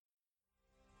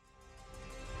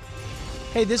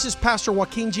Hey, this is Pastor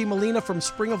Joaquin G. Molina from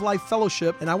Spring of Life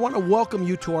Fellowship, and I want to welcome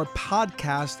you to our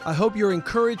podcast. I hope you're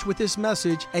encouraged with this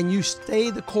message and you stay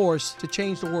the course to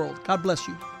change the world. God bless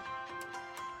you.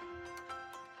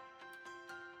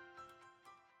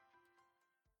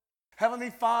 Heavenly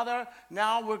Father,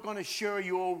 now we're going to share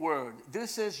your word.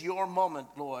 This is your moment,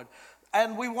 Lord.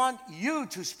 And we want you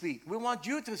to speak. We want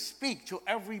you to speak to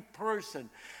every person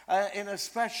in a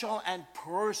special and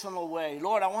personal way.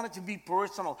 Lord, I want it to be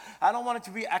personal. I don't want it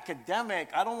to be academic.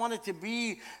 I don't want it to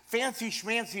be fancy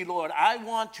schmancy, Lord. I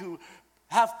want to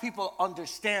have people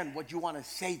understand what you want to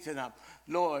say to them.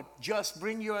 Lord, just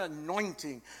bring your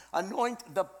anointing. Anoint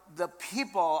the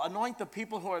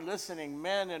people who are listening,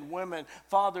 men and women,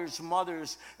 fathers,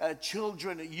 mothers,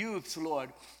 children, youths, Lord.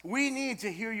 We need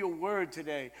to hear your word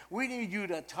today. We need you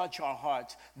to touch our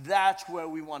hearts. That's where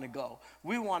we want to go.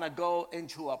 We want to go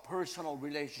into a personal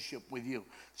relationship with you.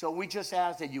 So we just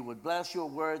ask that you would bless your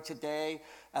word today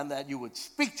and that you would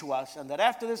speak to us, and that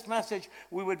after this message,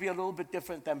 we would be a little bit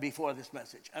different than before this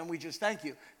message. And we just thank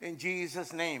you in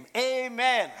Jesus' name.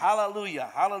 Amen.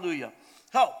 Hallelujah. Hallelujah.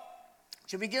 So,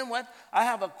 to begin with, I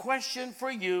have a question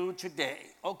for you today.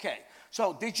 Okay,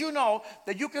 so did you know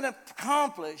that you can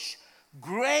accomplish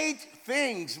great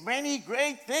things, many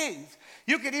great things?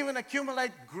 You could even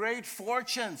accumulate great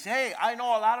fortunes. Hey, I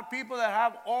know a lot of people that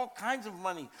have all kinds of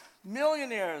money.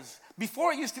 Millionaires.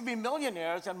 Before it used to be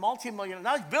millionaires and multimillionaires.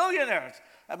 Now it's billionaires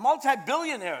and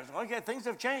multi-billionaires. Okay, things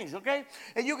have changed, okay?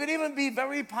 And you could even be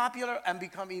very popular and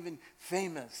become even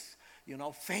famous. You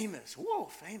know, famous. Whoa,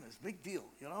 famous. Big deal,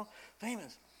 you know?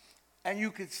 Famous. And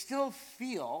you could still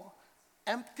feel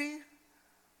empty,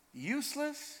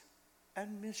 useless,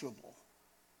 and miserable.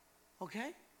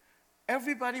 Okay?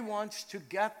 Everybody wants to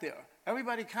get there.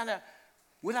 Everybody kind of,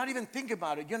 without even thinking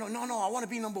about it, no, I want to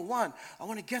be number one. I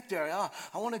want to get there.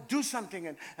 I want to do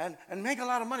something and make a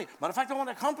lot of money. Matter of fact, I want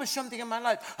to accomplish something in my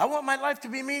life. I want my life to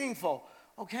be meaningful.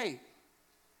 Okay,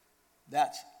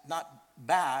 that's not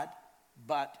bad,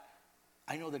 but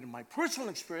I know that in my personal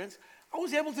experience, I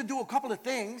was able to do a couple of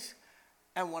things,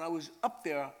 and when I was up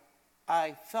there,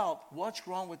 I felt, what's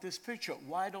wrong with this picture?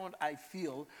 Why don't I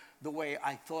feel the way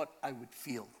I thought I would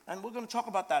feel? And we're going to talk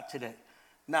about that today.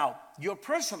 Now, your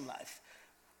personal life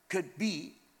could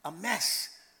be a mess.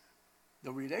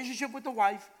 The relationship with the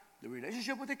wife, the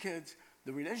relationship with the kids,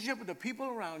 the relationship with the people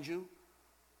around you,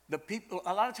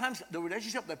 a lot of times the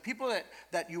relationship, the people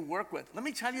that you work with. Let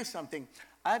me tell you something.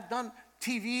 I've done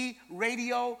TV,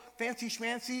 radio, fancy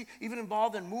schmancy, even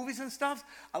involved in movies and stuff.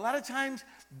 A lot of times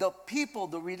the people,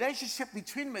 the relationship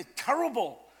between them is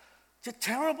terrible. It's a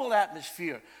terrible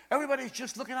atmosphere. Everybody's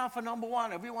just looking out for number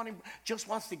one. Everyone just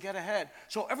wants to get ahead.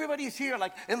 So everybody's here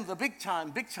like in the big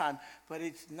time, but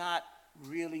it's not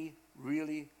really,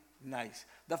 really nice.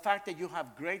 The fact that you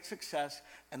have great success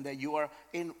and that you are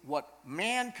in what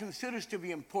man considers to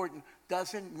be important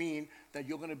doesn't mean that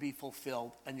you're going to be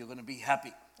fulfilled and you're going to be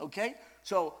happy, okay?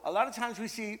 So a lot of times we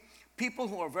see people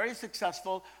who are very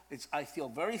successful. I feel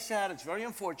very sad. It's very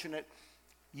unfortunate.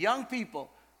 Young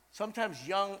people, sometimes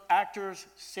young actors,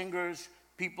 singers,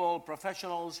 people,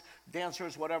 professionals,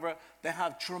 dancers, whatever, they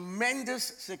have tremendous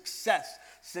success.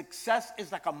 Success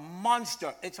is like a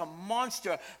monster. It's a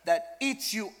monster that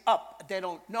eats you up. They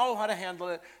don't know how to handle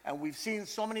it, and we've seen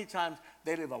so many times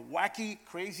they live a wacky,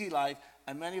 crazy life,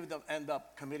 and many of them end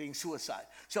up committing suicide.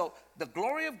 So the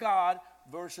glory of God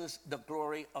versus the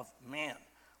glory of man.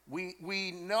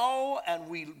 We know and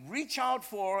we reach out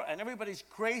for, and everybody's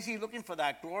crazy looking for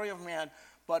that glory of man,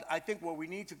 but I think where we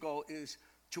need to go is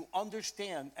to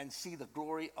understand and see the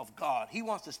glory of God. He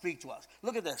wants to speak to us.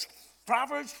 Look at this.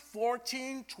 Proverbs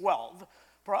 14:12.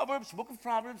 Book of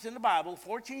Proverbs in the Bible,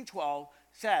 14:12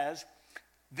 says,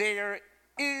 there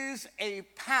is a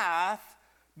path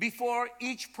before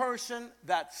each person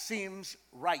that seems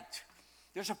right.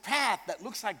 There's a path that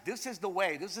looks like this is the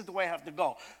way I have to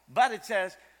go. But it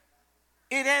says,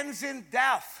 it ends in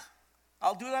death.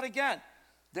 I'll do that again.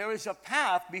 There is a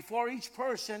path before each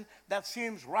person that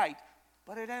seems right,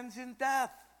 but it ends in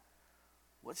death.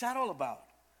 What's that all about?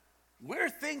 We're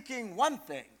thinking one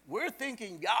thing. We're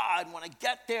thinking, God, when I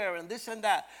get there and this and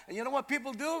that. And you know what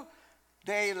people do?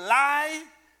 They lie,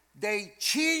 they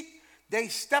cheat, they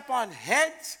step on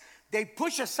heads, they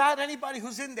push aside anybody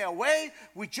who's in their way.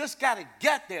 We just got to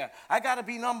get there. I got to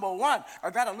be number one.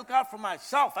 I got to look out for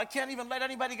myself. I can't even let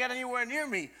anybody get anywhere near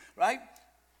me, right?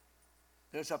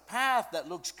 There's a path that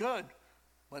looks good,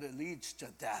 but it leads to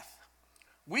death.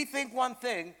 We think one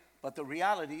thing, but the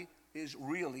reality is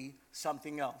really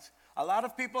something else. A lot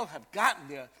of people have gotten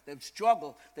there. They've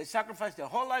struggled. They sacrificed their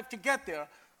whole life to get there,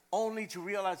 only to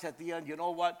realize at the end, you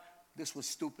know what? This was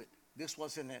stupid. This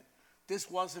wasn't it. this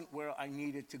wasn't where I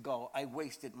needed to go. I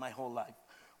wasted my whole life.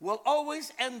 We'll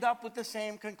always end up with the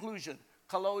same conclusion.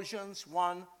 Colossians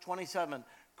 1:27.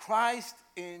 Christ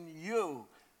in you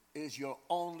is your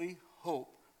only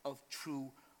hope of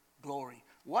true glory.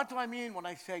 What do I mean when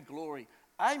I say glory?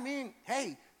 I mean,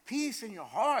 hey, peace in your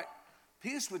heart,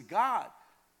 peace with God.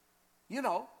 You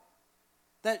know,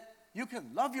 that you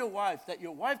can love your wife, that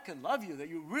your wife can love you, that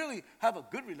you really have a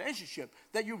good relationship,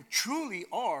 that you truly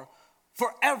are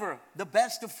forever the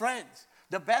best of friends,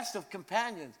 the best of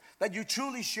companions, that you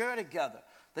truly share together,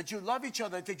 that you love each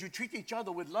other, that you treat each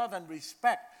other with love and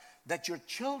respect, that your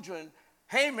children,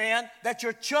 hey man, that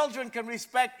your children can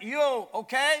respect you,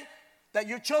 okay? That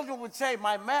your children would say,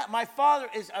 my father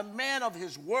is a man of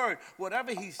his word.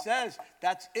 Whatever he says,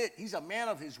 that's it. He's a man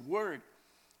of his word.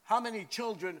 How many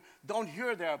children don't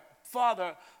hear their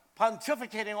father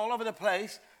pontificating all over the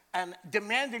place and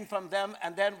demanding from them,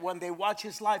 and then when they watch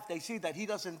his life, they see that he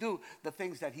doesn't do the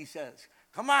things that he says?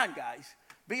 Come on, guys.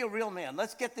 Be a real man.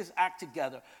 Let's get this act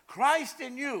together. Christ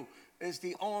in you is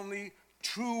the only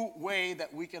true way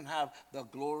that we can have the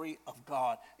glory of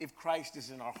God, if Christ is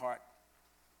in our heart.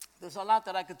 There's a lot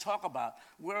that I could talk about.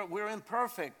 We're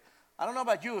imperfect. I don't know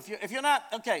about you. If you're not,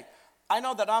 okay, I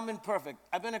know that I'm imperfect.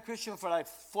 I've been a Christian for like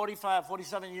 45,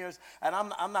 47 years, and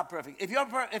I'm not perfect. If you're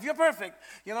perfect,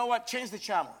 you know what? Change the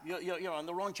channel. You're on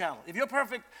the wrong channel. If you're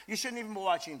perfect, you shouldn't even be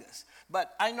watching this.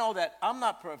 But I know that I'm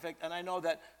not perfect, and I know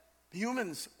that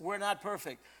humans, we're not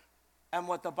perfect. And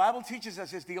what the Bible teaches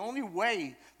us is the only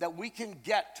way that we can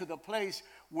get to the place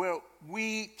where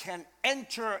we can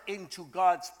enter into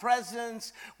God's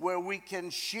presence, where we can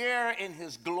share in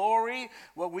his glory,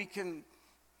 where we can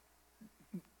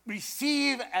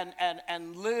receive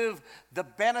and live the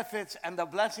benefits and the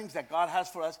blessings that God has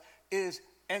for us, is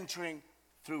entering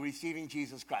through receiving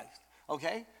Jesus Christ.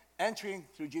 Okay? Entering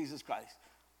through Jesus Christ.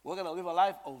 We're going to live a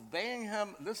life obeying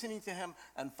him, listening to him,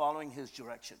 and following his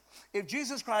direction. If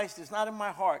Jesus Christ is not in my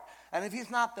heart, and if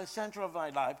he's not the center of my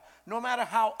life, no matter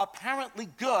how apparently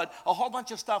good a whole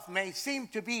bunch of stuff may seem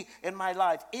to be in my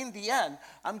life, in the end,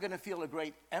 I'm going to feel a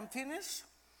great emptiness,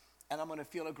 and I'm going to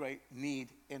feel a great need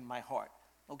in my heart.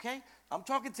 Okay? I'm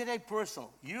talking today personal.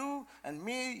 You and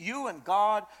me, you and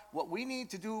God, what we need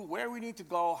to do, where we need to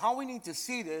go, how we need to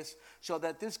see this so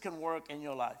that this can work in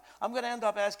your life. I'm going to end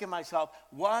up asking myself,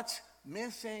 what's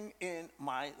missing in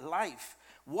my life?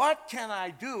 What can I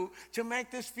do to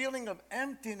make this feeling of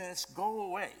emptiness go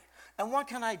away? And what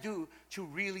can I do to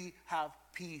really have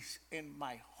peace in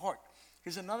my heart?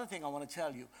 Here's another thing I want to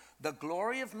tell you. The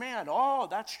glory of man, oh,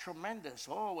 that's tremendous.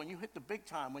 Oh, when you hit the big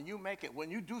time, when you make it, when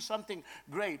you do something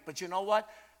great. But you know what?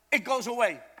 It goes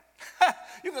away.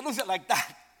 You can lose it like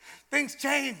that. Things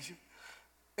change.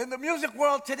 In the music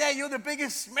world today, you're the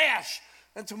biggest smash.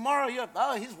 And tomorrow,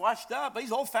 he's washed up.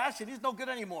 He's old-fashioned. He's no good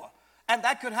anymore. And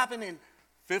that could happen in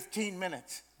 15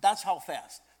 minutes. That's how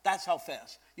fast. That's how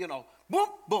fast. You know, boom,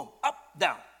 boom, up,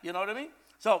 down. You know what I mean?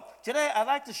 So today, I'd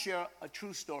like to share a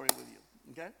true story with you.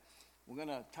 Okay? We're going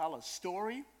to tell a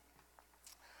story.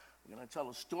 We're going to tell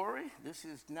a story. This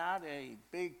is not a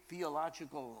big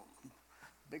theological,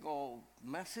 big old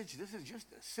message. This is just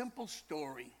a simple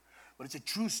story, but it's a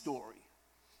true story.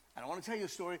 And I want to tell you a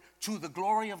story to the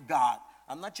glory of God.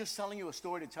 I'm not just telling you a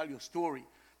story to tell you a story.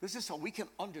 This is so we can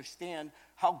understand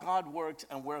how God works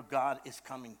and where God is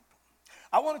coming from.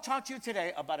 I want to talk to you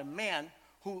today about a man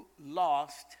who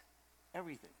lost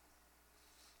everything.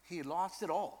 He lost it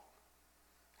all.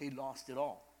 He lost it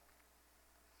all.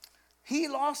 He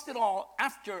lost it all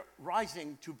after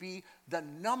rising to be the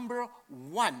number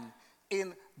one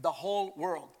in the whole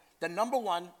world. The number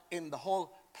one in the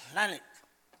whole planet.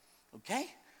 Okay?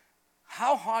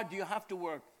 How hard do you have to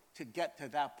work to get to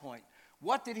that point?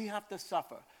 What did he have to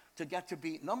suffer to get to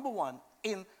be number one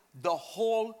in the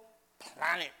whole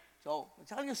planet? So I'll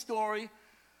tell you a story.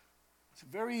 It's a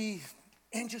very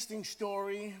interesting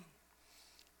story.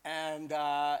 And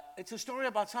it's a story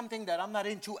about something that I'm not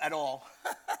into at all.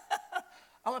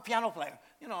 I'm a piano player.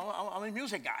 You know, I'm a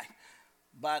music guy.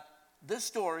 But this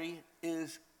story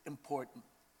is important.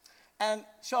 And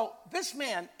so this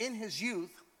man, in his youth,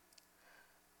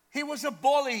 he was a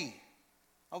bully,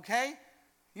 okay?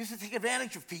 He used to take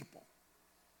advantage of people.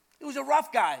 He was a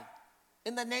rough guy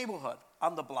in the neighborhood,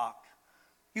 on the block.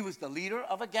 He was the leader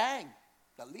of a gang.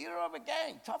 The leader of a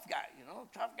gang, tough guy, you know,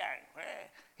 tough guy.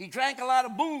 He drank a lot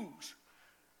of booze.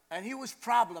 And he was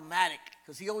problematic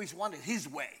because he always wanted his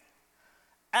way.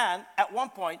 And at one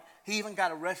point, he even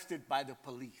got arrested by the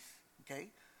police, okay?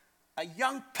 A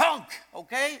young punk,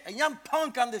 okay? A young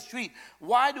punk on the street.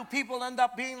 Why do people end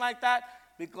up being like that?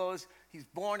 Because he's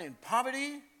born in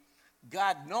poverty.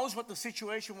 God knows what the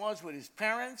situation was with his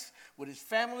parents, with his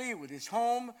family, with his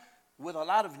home, with a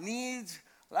lot of needs,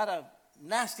 a lot of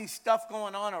nasty stuff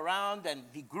going on around, and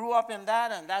he grew up in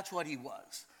that, and that's what he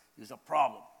was. He was a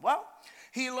problem. Well,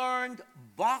 he learned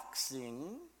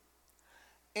boxing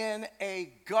in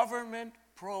a government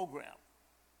program,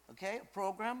 okay? A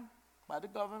program by the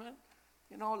government.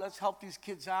 You know, let's help these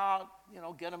kids out, you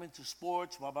know, get them into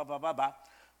sports, blah, blah, blah, blah, blah.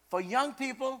 For young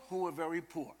people who were very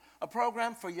poor. A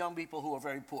program for young people who were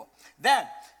very poor. Then,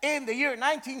 in the year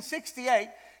 1968,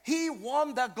 he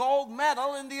won the gold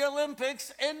medal in the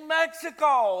Olympics in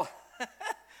Mexico.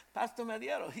 Pastor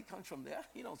Mediero, he comes from there.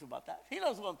 He knows about that. He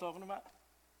knows what I'm talking about.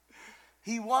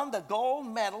 He won the gold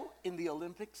medal in the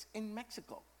Olympics in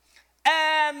Mexico.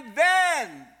 And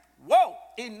then,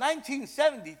 in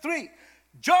 1973,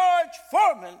 George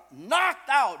Foreman knocked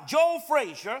out Joe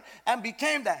Frazier and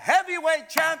became the heavyweight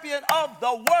champion of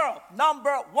the world.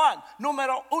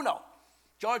 Numero uno.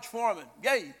 George Foreman,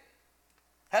 yay.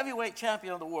 Heavyweight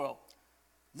champion of the world.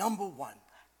 Number one.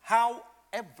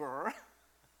 However,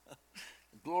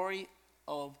 the glory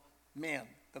of man,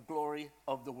 the glory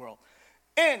of the world.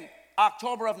 In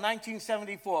October of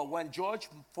 1974, when George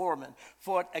Foreman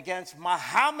fought against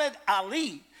Muhammad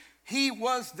Ali, he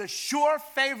was the sure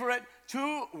favorite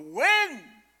to win.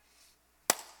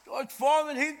 George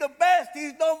Foreman, he's the best.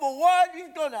 He's number one.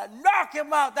 He's going to knock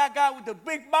him out. That guy with the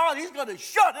big mouth, he's going to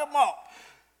shut him up.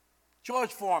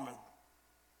 George Foreman.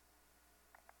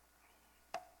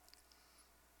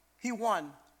 He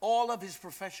won all of his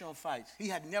professional fights. He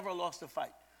had never lost a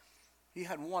fight. He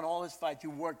had won all his fights. He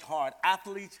worked hard.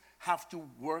 Athletes have to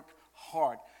work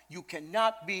hard. You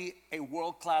cannot be a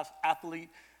world-class athlete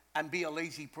and be a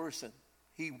lazy person.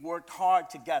 He worked hard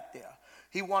to get there.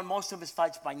 He won most of his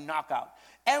fights by knockout.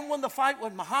 And when the fight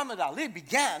with Muhammad Ali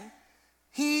began,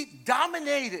 he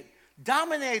dominated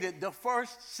the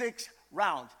first 6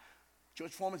 rounds.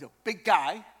 George Foreman's a big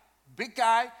guy.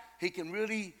 He can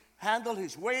really handle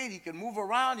his weight. He can move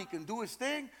around. He can do his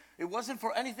thing. It wasn't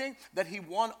for anything that he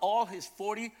won all his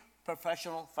 40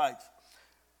 professional fights.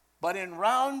 But in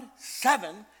round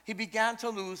 7, he began to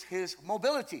lose his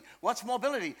mobility. What's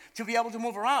mobility? To be able to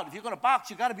move around. If you're going to box,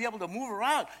 you got to be able to move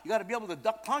around. You got to be able to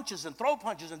duck punches and throw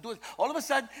punches and do it. All of a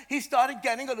sudden, he started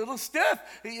getting a little stiff.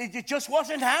 It just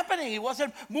wasn't happening. He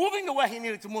wasn't moving the way he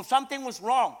needed to move. Something was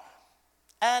wrong.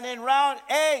 And in round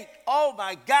 8, oh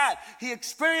my God, he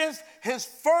experienced his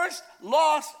first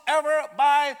loss ever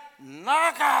by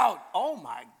knockout. Oh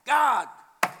my God.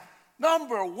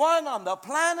 Number 1 on the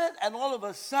planet, and all of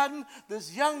a sudden,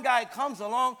 this young guy comes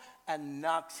along and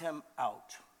knocks him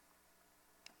out.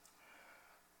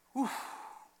 Whew.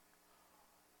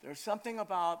 There's something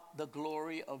about the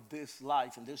glory of this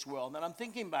life in this world. And I'm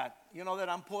thinking back, you know that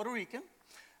I'm Puerto Rican,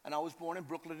 and I was born in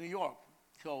Brooklyn, New York.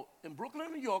 So in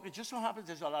Brooklyn, New York, it just so happens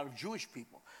there's a lot of Jewish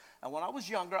people. And when I was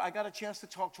younger, I got a chance to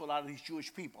talk to a lot of these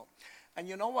Jewish people. And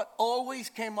you know what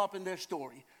always came up in their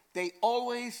story? They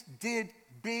always did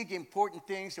big, important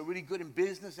things. They're really good in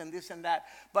business and this and that.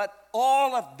 But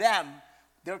all of them,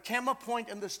 there came a point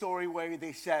in the story where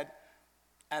they said,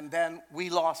 and then we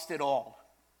lost it all.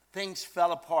 Things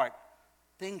fell apart.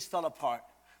 Things fell apart.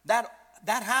 That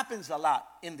happens a lot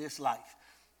in this life.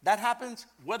 That happens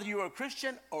whether you're a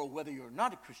Christian or whether you're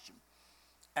not a Christian.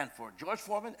 And for George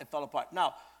Foreman, it fell apart.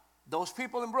 Now, those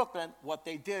people in Brooklyn, what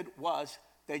they did was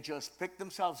they just picked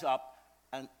themselves up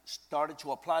and started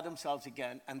to apply themselves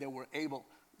again, and they were able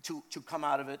to come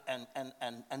out of it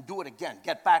and do it again,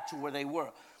 get back to where they were.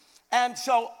 And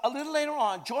so a little later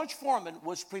on, George Foreman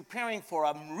was preparing for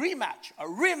a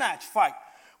rematch fight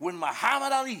with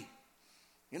Muhammad Ali.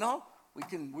 You know,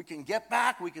 we can get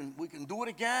back, we can do it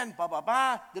again, blah, blah,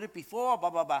 blah, did it before, blah,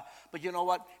 blah, blah. But you know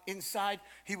what? Inside,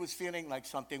 he was feeling like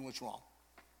something was wrong.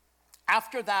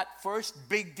 After that first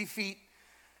big defeat,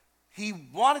 he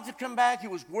wanted to come back. He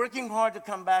was working hard to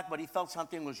come back, but he felt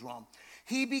something was wrong.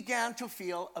 He began to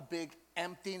feel a big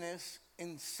emptiness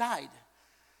inside.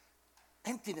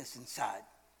 Emptiness inside.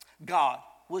 God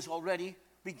was already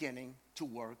beginning to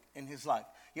work in his life.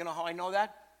 You know how I know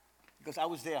that? Because I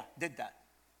was there, did that.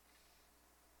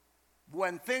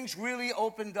 When things really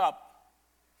opened up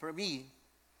for me,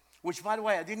 which, by the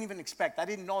way, I didn't even expect. I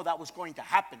didn't know that was going to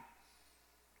happen.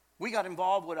 We got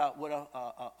involved with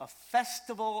a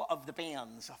festival of the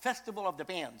bands, a festival of the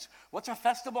bands. What's a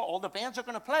festival? All the bands are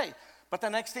going to play. But the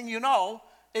next thing you know,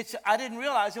 I didn't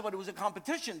realize it, but it was a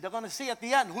competition. They're going to see at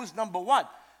the end who's number 1.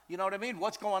 You know what I mean?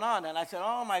 What's going on? And I said,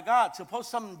 oh, my God, suppose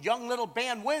some young little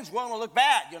band wins, we're going to look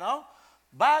bad, you know?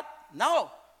 But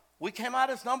no, we came out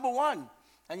as number 1.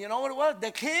 And you know what it was? The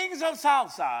Kings of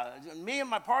Salsa. Me and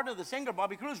my partner, the singer,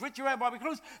 Bobby Cruz, Richie Ray, Bobby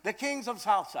Cruz, the Kings of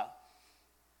Salsa.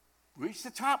 reached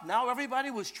the top. Now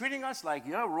everybody was treating us like,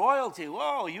 you're royalty.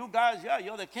 Whoa, you guys, yeah,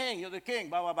 you're the king,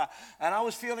 blah, blah, blah. And I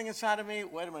was feeling inside of me,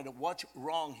 wait a minute, what's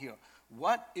wrong here?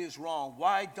 What is wrong?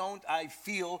 Why don't I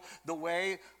feel the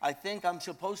way I think I'm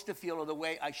supposed to feel or the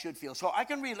way I should feel? So I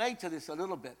can relate to this a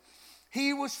little bit.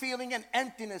 He was feeling an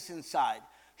emptiness inside.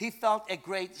 He felt a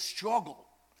great struggle.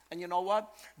 And you know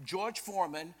what? George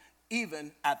Foreman,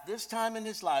 even at this time in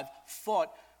his life,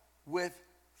 fought with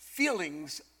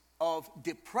feelings of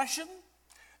depression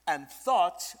and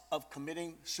thoughts of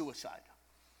committing suicide.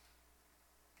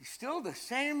 He's still the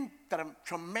same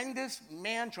tremendous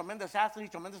man, tremendous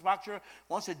athlete, tremendous boxer,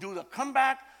 wants to do the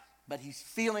comeback, but he's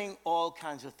feeling all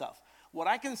kinds of stuff. What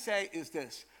I can say is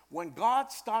this: when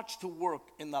God starts to work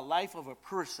in the life of a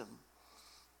person,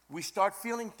 we start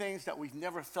feeling things that we've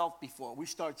never felt before. We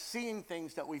start seeing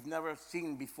things that we've never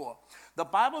seen before. The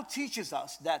Bible teaches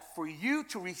us that for you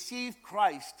to receive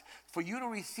Christ, for you to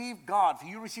receive God, for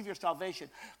you to receive your salvation,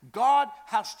 God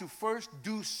has to first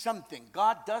do something.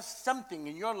 God does something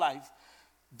in your life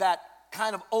that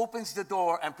kind of opens the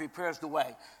door and prepares the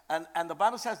way. And the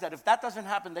Bible says that if that doesn't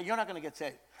happen, then you're not going to get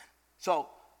saved. So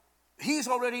he's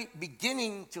already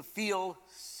beginning to feel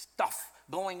stuff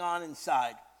going on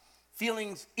inside.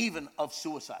 Feelings even of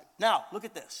suicide. Now, look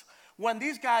at this. When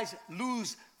these guys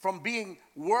lose from being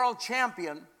world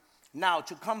champion, now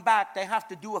to come back, they have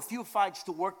to do a few fights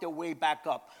to work their way back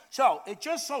up. So it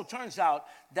just so turns out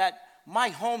that my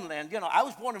homeland, I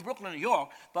was born in Brooklyn, New York,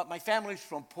 but my family's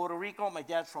from Puerto Rico. My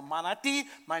dad's from Manatí.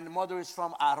 My mother is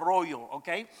from Arroyo,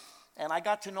 okay? And I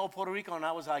got to know Puerto Rico when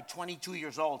I was like 22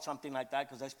 years old, something like that,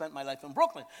 because I spent my life in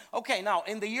Brooklyn. Okay, now,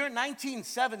 in the year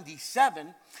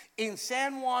 1977, in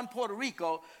San Juan, Puerto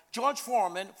Rico, George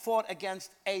Foreman fought against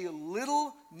a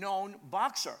little-known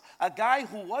boxer, a guy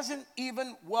who wasn't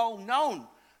even well-known.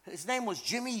 His name was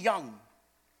Jimmy Young.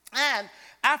 And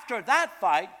after that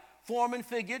fight, Foreman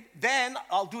figured, then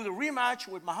I'll do the rematch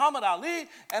with Muhammad Ali,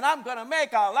 and I'm going to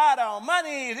make a lot of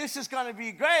money. This is going to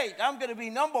be great. I'm going to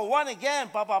be number one again,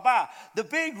 the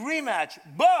big rematch.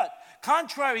 But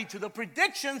contrary to the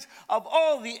predictions of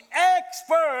all the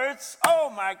experts,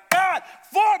 oh my God,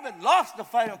 Foreman lost the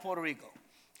fight in Puerto Rico.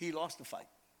 He lost the fight.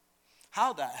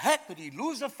 How the heck could he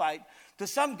lose a fight to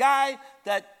some guy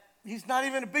that he's not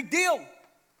even a big deal?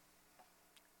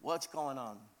 What's going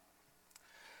on?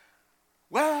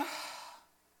 Well,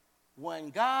 when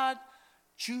God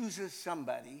chooses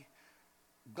somebody,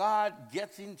 God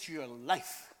gets into your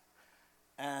life,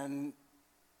 and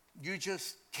you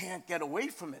just can't get away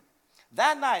from it.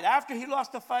 That night, after he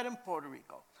lost the fight in Puerto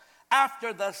Rico,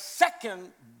 after the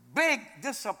second big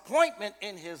disappointment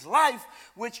in his life,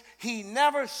 which he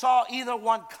never saw either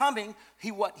one coming,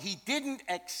 what he didn't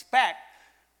expect,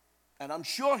 and I'm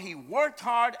sure he worked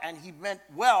hard and he meant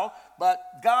well, but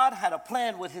God had a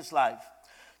plan with his life.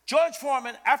 George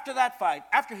Foreman, after that fight,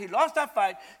 after he lost that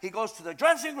fight, he goes to the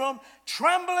dressing room,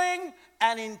 trembling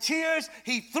and in tears.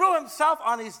 He threw himself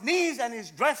on his knees in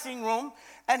his dressing room,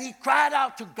 and he cried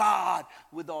out to God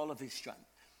with all of his strength.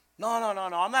 No,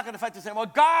 I'm not going to fight this anymore.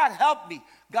 God, help me.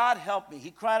 God, help me.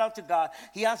 He cried out to God.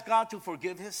 He asked God to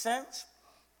forgive his sins.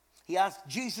 He asked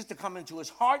Jesus to come into his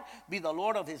heart, be the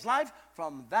Lord of his life.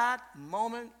 From that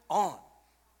moment on,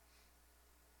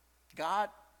 God,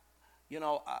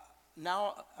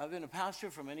 now I've been a pastor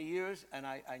for many years, and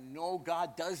I know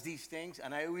God does these things,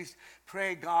 and I always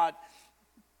pray, God,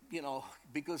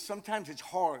 because sometimes it's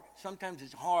hard. Sometimes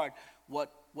it's hard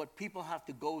what people have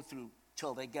to go through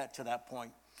till they get to that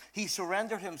point. He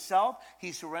surrendered himself.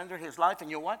 He surrendered his life,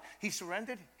 and you know what? He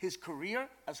surrendered his career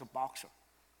as a boxer.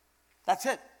 That's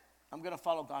it. I'm going to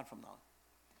follow God from now on.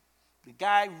 The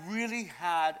guy really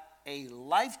had a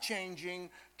life-changing,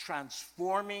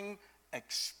 transforming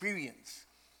experience.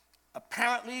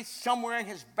 Apparently, somewhere in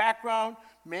his background,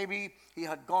 maybe he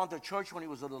had gone to church when he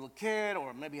was a little kid,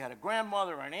 or maybe he had a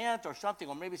grandmother or an aunt or something,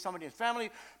 or maybe somebody in his family.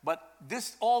 But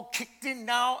this all kicked in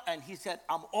now, and he said,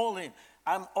 I'm all in.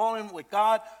 I'm all in with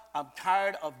God. I'm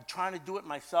tired of trying to do it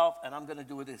myself, and I'm going to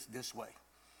do it this way.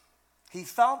 He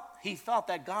felt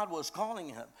that God was calling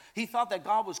him. He felt that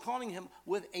God was calling him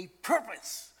with a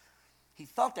purpose. He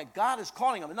felt that God is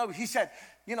calling him. In other words, he said,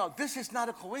 this is not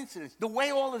a coincidence. The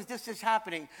way all of this is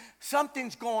happening,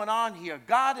 something's going on here.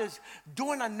 God is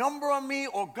doing a number on me,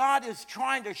 or God is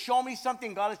trying to show me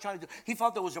something God is trying to do. He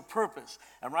felt there was a purpose.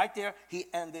 And right there, he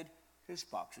ended his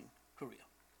boxing career.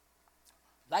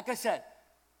 Like I said,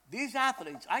 these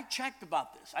athletes, I checked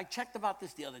about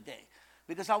this the other day.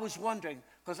 Because I was wondering,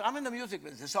 because I'm in the music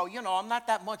business, so, I'm not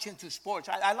that much into sports.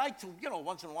 I like to,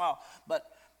 once in a while. But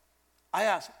I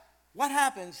asked, what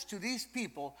happens to these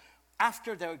people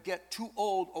after they get too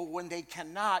old, or when they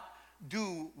cannot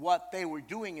do what they were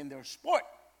doing in their sport,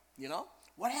 you know?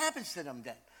 What happens to them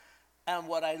then? And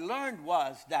what I learned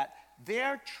was that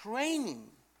their training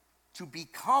to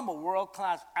become a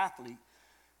world-class athlete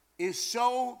is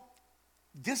so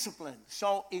disciplined,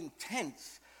 so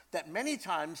intense, that many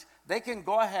times they can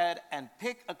go ahead and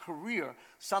pick a career,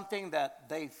 something that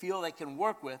they feel they can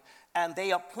work with, and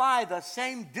they apply the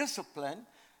same discipline.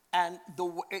 And the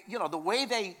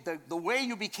way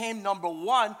you became number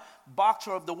one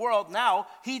boxer of the world, now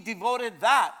he devoted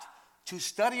that to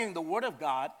studying the Word of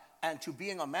God and to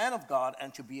being a man of God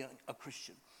and to be a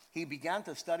Christian. He began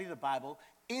to study the Bible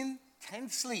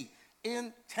intensely.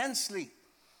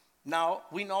 Now,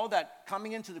 we know that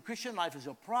coming into the Christian life is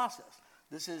a process.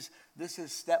 This is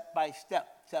step by step.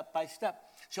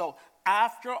 So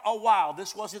after a while,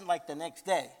 this wasn't like the next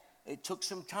day. It took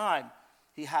some time.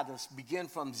 He had to begin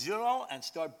from zero and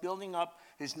start building up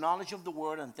his knowledge of the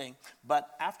Word and things. But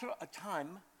after a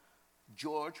time,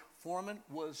 George Foreman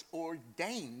was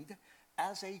ordained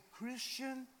as a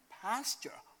Christian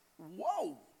pastor.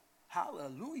 Whoa,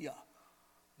 hallelujah.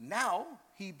 Now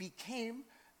he became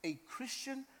a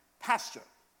Christian pastor.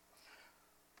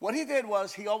 What he did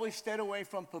was he always stayed away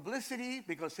from publicity,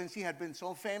 because since he had been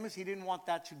so famous, he didn't want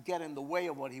that to get in the way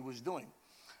of what he was doing.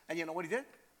 And you know what he did?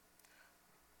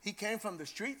 He came from the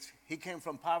streets. He came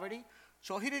from poverty.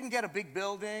 So he didn't get a big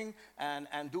building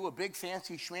and do a big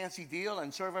fancy schmancy deal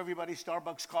and serve everybody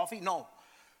Starbucks coffee. No.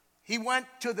 He went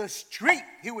to the street.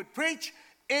 He would preach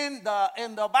in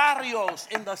the barrios,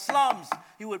 in the slums.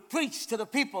 He would preach to the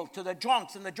people, to the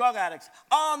drunks and the drug addicts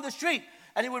on the street.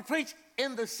 And he would preach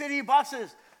in the city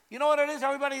buses. You know what it is?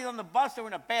 Everybody's on the bus. They're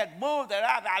in a bad mood. They're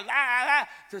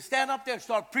to stand up there and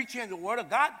start preaching the Word of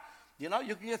God. You know,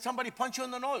 you can get somebody punch you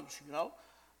in the nose, you know.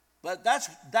 But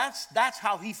that's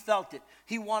how he felt it.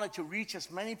 He wanted to reach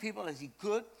as many people as he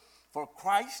could for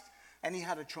Christ, and he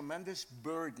had a tremendous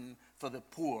burden for the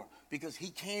poor, because he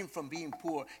came from being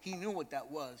poor. He knew what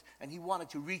that was, and he wanted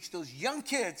to reach those young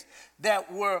kids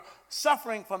that were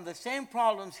suffering from the same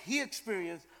problems he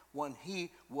experienced when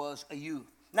he was a youth.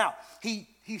 Now, he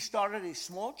started a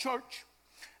small church,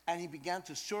 and he began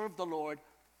to serve the Lord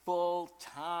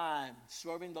full-time,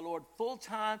 serving the Lord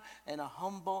full-time in a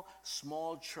humble,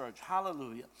 small church.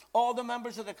 Hallelujah. All the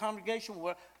members of the congregation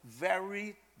were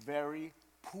very, very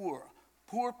poor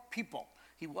people.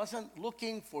 He wasn't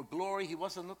looking for glory. He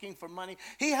wasn't looking for money.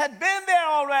 He had been there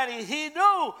already. He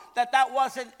knew that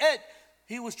wasn't it.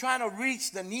 He was trying to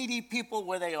reach the needy people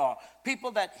where they are,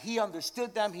 people that he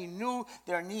understood them. He knew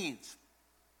their needs.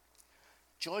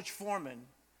 George Foreman,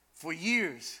 for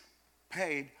years,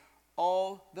 paid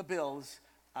all the bills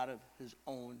out of his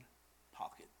own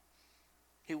pocket.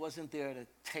 He wasn't there to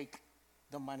take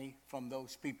the money from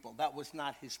those people. That was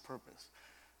not his purpose.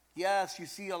 Yes, you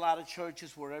see a lot of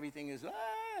churches where everything is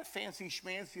fancy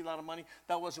schmancy, a lot of money.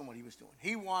 That wasn't what he was doing.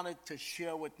 He wanted to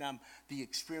share with them the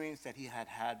experience that he had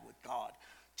had with God,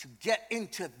 to get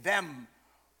into them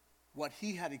what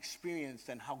he had experienced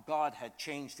and how God had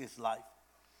changed his life.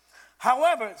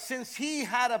 However, since he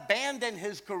had abandoned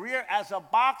his career as a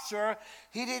boxer,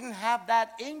 he didn't have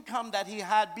that income that he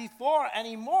had before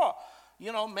anymore.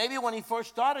 You know, maybe when he first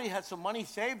started, he had some money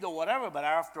saved or whatever, but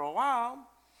after a while,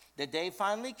 the day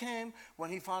finally came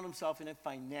when he found himself in a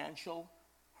financial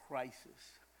crisis.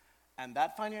 And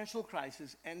that financial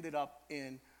crisis ended up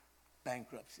in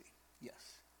bankruptcy.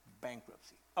 Yes,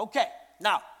 bankruptcy. Okay,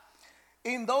 now,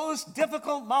 in those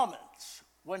difficult moments,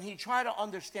 when he tried to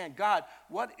understand, God,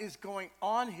 what is going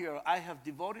on here? I have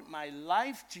devoted my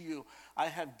life to you. I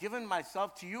have given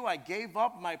myself to you. I gave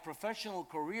up my professional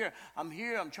career. I'm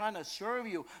here. I'm trying to serve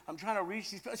you. I'm trying to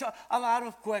reach these people. So a lot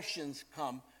of questions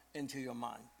come into your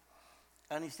mind.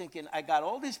 And he's thinking, I got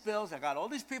all these bills. I got all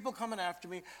these people coming after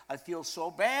me. I feel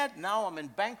so bad. Now I'm in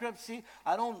bankruptcy.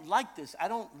 I don't like this.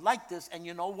 And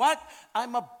you know what?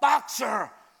 I'm a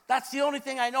boxer. That's the only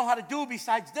thing I know how to do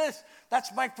besides this.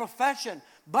 That's my profession.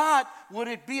 But would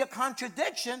it be a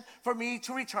contradiction for me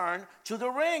to return to the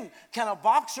ring? Can a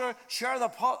boxer share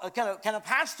can a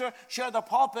pastor share the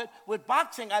pulpit with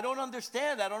boxing? I don't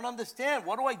understand.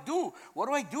 What do I do? What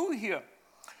do I do here?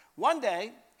 One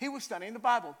day, he was studying the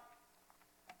Bible.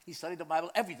 He studied the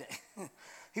Bible every day.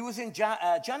 He was in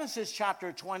Genesis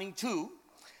chapter 22,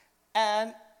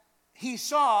 and he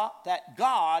saw that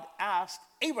God asked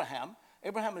Abraham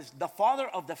is the father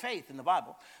of the faith in the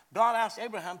Bible. God asked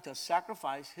Abraham to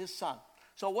sacrifice his son.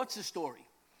 So what's the story?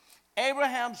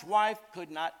 Abraham's wife could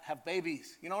not have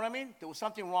babies. You know what I mean? There was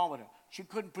something wrong with her. She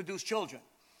couldn't produce children.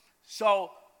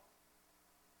 So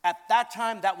at that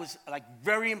time, that was like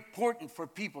very important for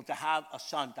people to have a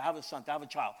son, to have a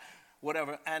child,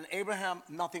 whatever. And Abraham,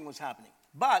 nothing was happening.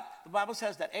 But the Bible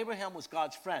says that Abraham was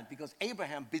God's friend because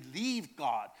Abraham believed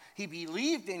God. He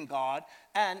believed in God,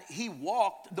 and he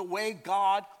walked the way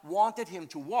God wanted him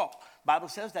to walk. The Bible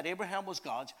says that Abraham was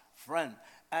God's friend,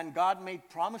 and God made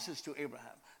promises to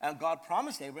Abraham. And God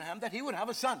promised Abraham that he would have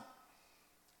a son,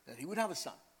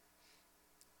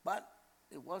 But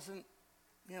it wasn't,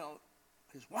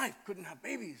 his wife couldn't have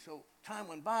babies, so time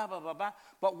went by, blah, blah, blah.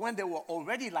 But when they were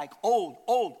already like old,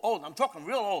 I'm talking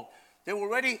real old, they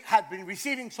already had been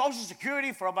receiving Social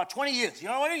Security for about 20 years. You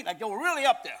know what I mean? Like they were really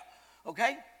up there,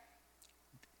 okay?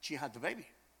 She had the baby.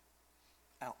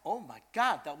 And oh my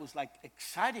God, that was like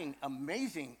exciting,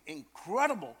 amazing,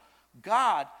 incredible.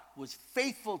 God was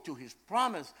faithful to his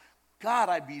promise. God,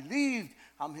 I believed,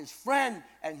 I'm his friend,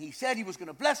 and he said he was going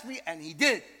to bless me, and he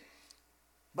did.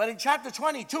 But in chapter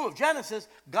 22 of Genesis,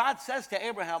 God says to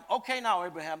Abraham, okay, now,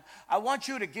 Abraham, I want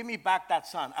you to give me back that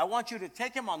son. I want you to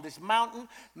take him on this mountain,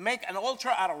 make an altar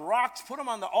out of rocks, put him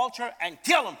on the altar, and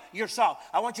kill him yourself.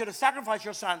 I want you to sacrifice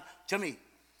your son to me.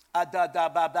 What's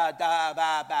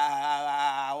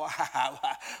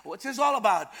this all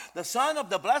about? The son of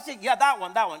the blessing? Yeah, that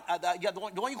one.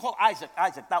 The one you call Isaac,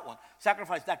 that one.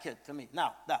 Sacrifice that kid to me.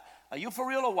 Now, are you for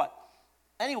real or what?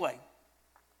 Anyway,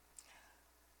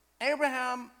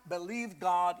 Abraham believed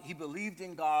God, he believed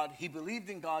in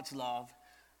God's love,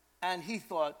 and he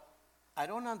thought, I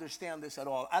don't understand this at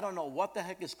all. I don't know what the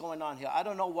heck is going on here. I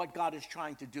don't know what God is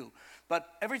trying to do. But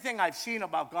everything I've seen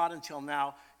about God until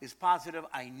now is positive.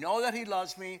 I know that he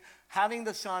loves me. Having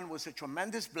the son was a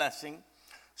tremendous blessing.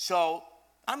 So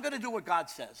I'm going to do what God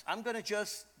says. I'm going to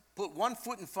just put one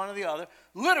foot in front of the other,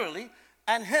 literally,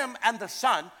 and him and the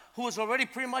son, who was already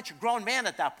pretty much a grown man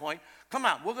at that point, come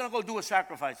on, we're going to go do a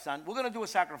sacrifice, son. We're going to do a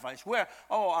sacrifice. Where?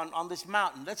 Oh, on this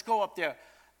mountain. Let's go up there.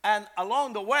 And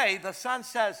along the way, the son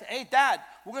says, hey, Dad,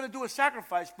 we're going to do a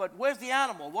sacrifice, but where's the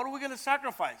animal? What are we going to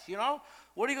sacrifice,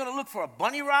 What are you going to look for, a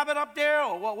bunny rabbit up there,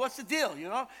 or what's the deal,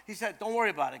 He said, don't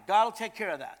worry about it. God will take care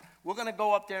of that. We're going to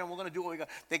go up there, and we're going to do what we got.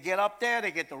 They get up there,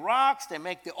 they get the rocks, they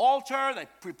make the altar, they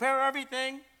prepare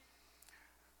everything.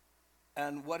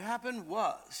 And what happened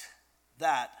was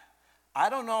that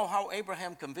I don't know how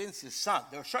Abraham convinced his son.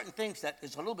 There are certain things that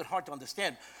is a little bit hard to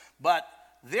understand, but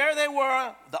there they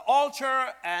were, the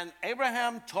altar, and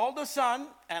Abraham told the son,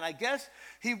 and I guess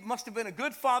he must have been a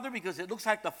good father because it looks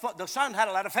like the son had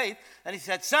a lot of faith, and he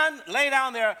said, son, lay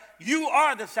down there, you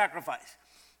are the sacrifice.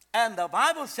 And the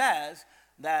Bible says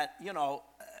that,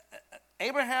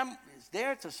 Abraham is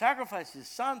there to sacrifice his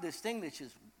son, this thing which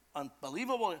is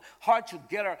unbelievable, hard to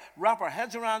wrap our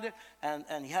heads around it,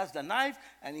 and he has the knife,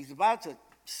 and he's about to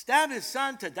stab his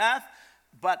son to death.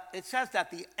 But it says that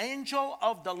the angel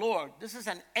of the Lord, this is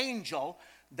an angel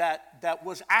that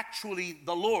was actually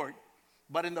the Lord,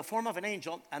 but in the form of an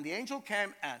angel, and the angel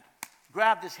came and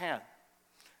grabbed his hand.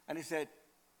 And he said,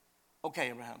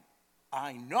 okay, Abraham,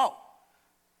 I know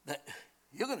that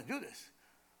you're going to do this.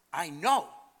 I know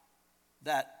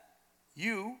that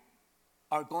you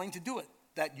are going to do it,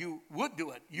 that you would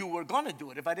do it. You were going to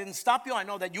do it. If I didn't stop you, I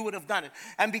know that you would have done it.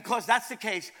 And because that's the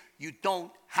case, you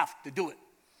don't have to do it.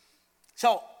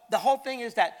 So the whole thing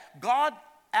is that God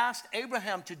asked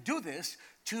Abraham to do this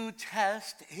to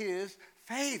test his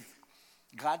faith.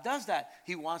 God does that.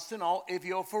 He wants to know if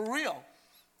you're for real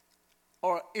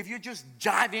or if you're just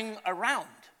jiving around.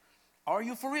 Are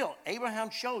you for real? Abraham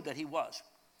showed that he was.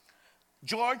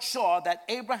 George saw that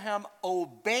Abraham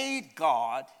obeyed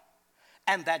God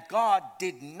and that God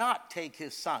did not take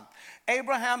his son.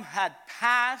 Abraham had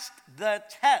passed the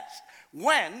test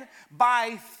when,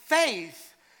 by faith,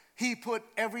 he put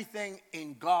everything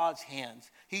in God's hands.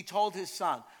 He told his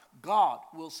son, God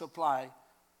will supply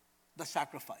the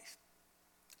sacrifice.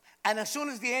 And as soon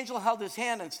as the angel held his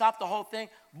hand and stopped the whole thing,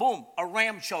 boom, a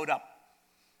ram showed up,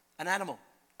 an animal.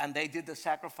 And they did the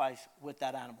sacrifice with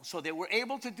that animal. So they were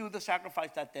able to do the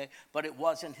sacrifice that day, but it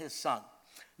wasn't his son.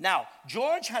 Now,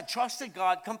 George had trusted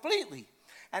God completely,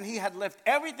 and he had left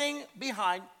everything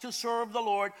behind to serve the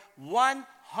Lord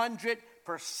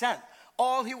 100%.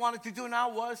 All he wanted to do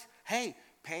now was,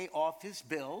 pay off his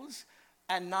bills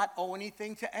and not owe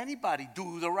anything to anybody.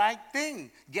 Do the right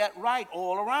thing. Get right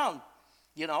all around.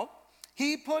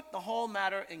 He put the whole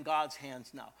matter in God's hands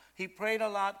now. He prayed a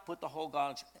lot, put the whole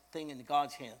thing in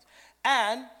God's hands.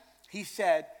 And he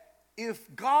said, if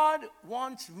God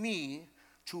wants me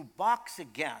to box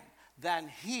again, then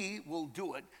he will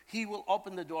do it. He will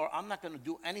open the door. I'm not going to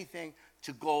do anything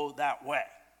to go that way.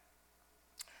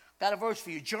 Got a verse for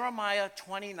you, Jeremiah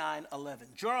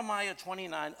 29:11. Jeremiah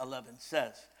 29:11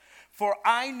 says, for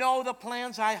I know the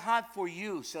plans I have for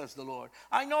you, says the Lord.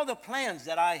 I know the plans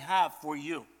that I have for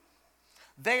you.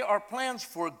 They are plans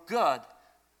for good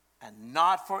and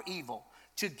not for evil,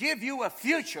 to give you a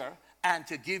future and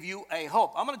to give you a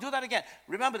hope. I'm going to do that again.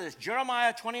 Remember this,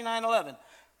 Jeremiah 29:11.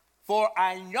 For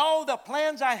I know the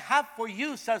plans I have for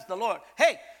you, says the Lord.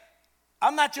 Hey,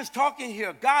 I'm not just talking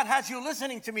here. God has you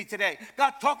listening to me today.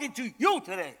 God talking to you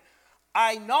today.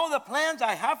 I know the plans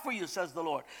I have for you, says the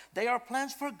Lord. They are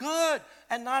plans for good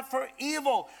and not for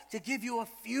evil, to give you a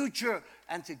future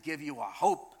and to give you a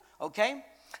hope. Okay?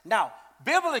 Now,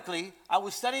 biblically, I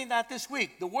was studying that this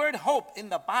week. The word hope in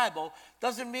the Bible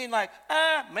doesn't mean like,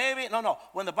 maybe. No.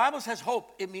 When the Bible says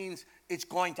hope, it means it's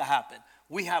going to happen.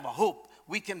 We have a hope.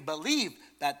 We can believe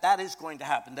that that is going to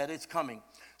happen, that it's coming.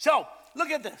 So, look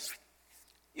at this.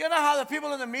 You know how the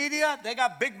people in the media, they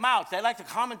got big mouths. They like to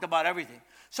comment about everything.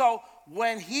 So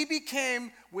when he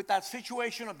became with that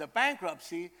situation of the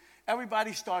bankruptcy,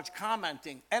 everybody starts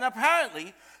commenting. And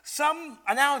apparently, some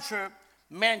announcer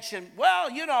mentioned, well,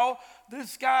 you know,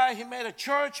 this guy, he made a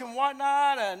church and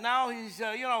whatnot, and now he's,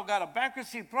 got a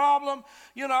bankruptcy problem.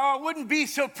 You know, I wouldn't be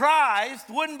surprised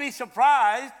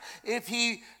if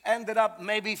he ended up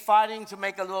maybe fighting to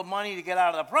make a little money to get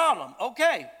out of the problem.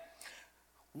 Okay.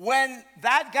 When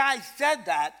that guy said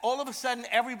that, all of a sudden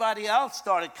everybody else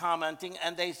started commenting,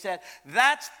 and they said,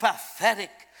 that's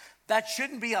pathetic. That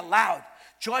shouldn't be allowed.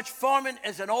 George Foreman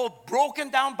is an old broken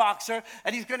down boxer,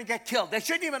 and he's going to get killed. They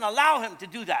shouldn't even allow him to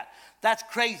do that. That's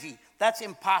crazy. That's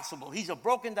impossible. He's a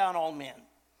broken down old man.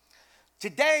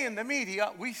 Today in the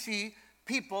media, we see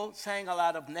people saying a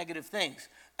lot of negative things.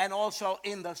 And also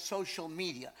in the social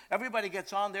media. Everybody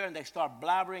gets on there and they start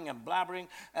blabbering.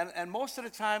 And most of the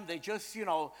time they just,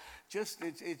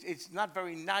 it's not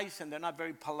very nice, and they're not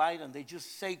very polite, and they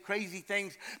just say crazy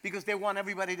things because they want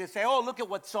everybody to say, oh, look at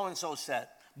what so-and-so said.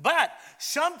 But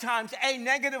sometimes a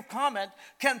negative comment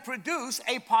can produce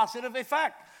a positive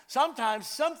effect. Sometimes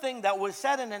something that was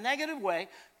said in a negative way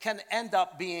can end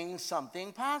up being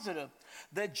something positive.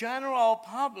 The general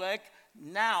public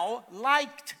now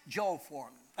liked George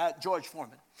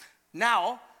Foreman.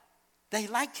 Now, they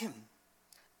like him.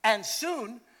 And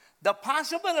soon, the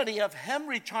possibility of him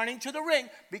returning to the ring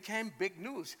became big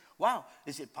news. Wow,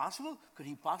 is it possible? Could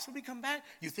he possibly come back?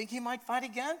 You think he might fight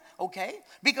again? Okay.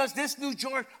 Because this new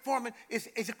George Foreman is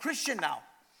a Christian now.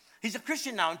 He's a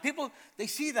Christian now. And people, they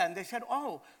see that and they said,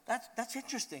 oh, that's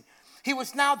interesting. He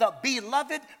was now the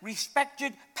beloved,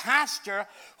 respected pastor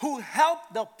who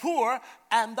helped the poor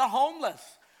and the homeless.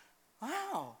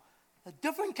 Wow. A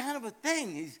different kind of a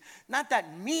thing. He's not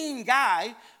that mean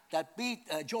guy that beat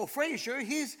Joe Frazier.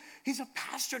 He's a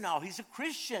pastor now. He's a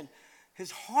Christian.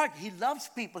 His heart, he loves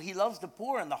people. He loves the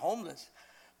poor and the homeless.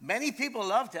 Many people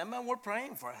loved him, and we're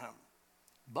praying for him.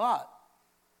 But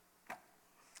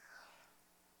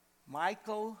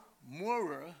Michael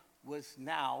Moorer was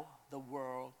now the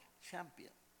world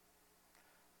champion.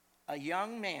 A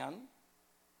young man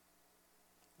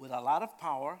with a lot of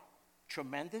power,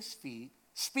 tremendous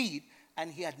speed,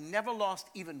 and he had never lost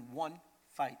even one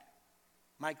fight.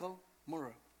 Michael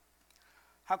Moorer.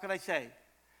 How could I say?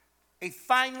 A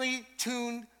finely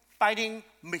tuned fighting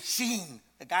machine.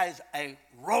 The guy is a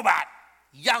robot.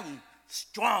 Young,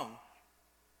 strong,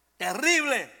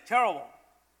 terrible, terrible.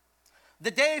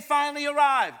 The day finally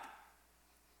arrived.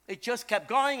 It just kept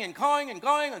going and going and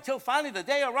going until finally the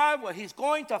day arrived where he's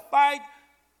going to fight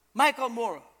Michael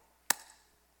Moorer.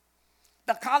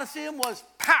 The Coliseum was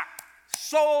packed,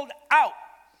 sold out.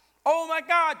 Oh my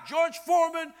God, George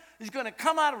Foreman is going to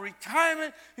come out of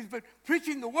retirement. He's been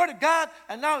preaching the Word of God,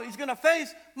 and now he's going to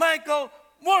face Michael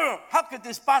Moorer. How could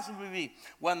this possibly be?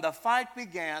 When the fight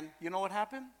began, you know what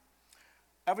happened?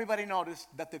 Everybody noticed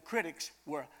that the critics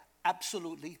were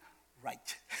absolutely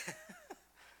right.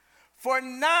 For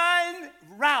 9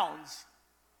 rounds,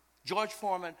 George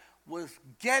Foreman was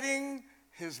getting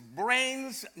his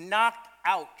brains knocked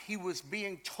out. He was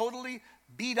being totally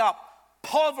beat up,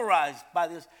 pulverized by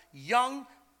this young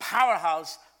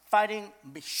powerhouse fighting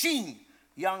machine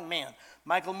young man.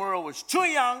 Michael Moorer was too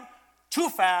young, too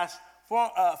fast.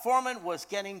 Foreman was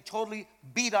getting totally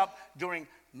beat up during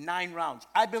 9 rounds.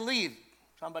 I believe,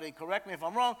 somebody correct me if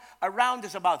I'm wrong, a round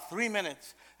is about 3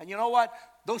 minutes. And you know what?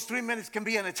 Those 3 minutes can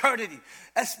be an eternity,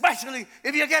 especially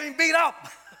if you're getting beat up.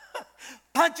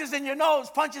 Punches in your nose,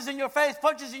 punches in your face,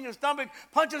 punches in your stomach,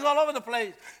 punches all over the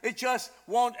place. It just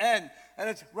won't end. And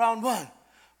it's round 1,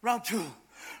 round 2,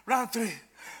 round 3,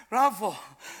 round 4.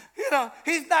 You know,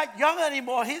 he's not young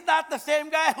anymore. He's not the same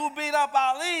guy who beat up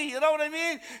Ali. You know what I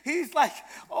mean? He's like,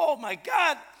 oh my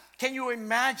God. Can you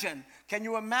imagine? Can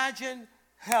you imagine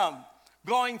him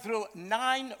going through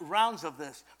 9 rounds of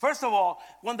this? First of all,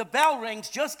 when the bell rings,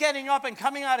 just getting up and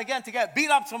coming out again to get beat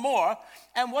up some more.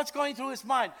 And what's going through his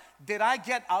mind? Did I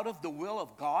get out of the will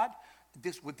of God?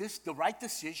 was this the right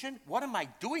decision? What am I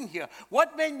doing here?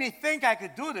 What made me think I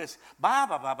could do this? Ba,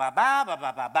 ba, ba, ba, ba, ba,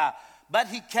 ba, ba, ba. But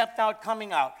he kept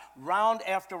coming out, round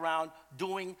after round,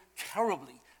 doing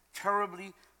terribly,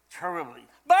 terribly, terribly.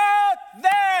 But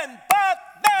then,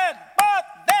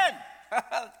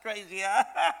 that's crazy, huh?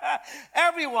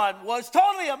 Everyone was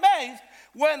totally amazed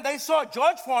when they saw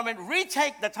George Foreman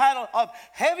retake the title of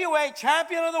heavyweight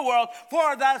champion of the world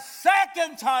for the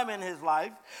second time in his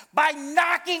life by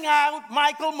knocking out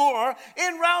Michael Moore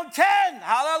in round 10.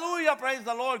 Hallelujah, praise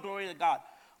the Lord, glory to God.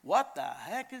 What the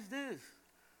heck is this?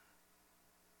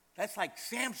 That's like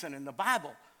Samson in the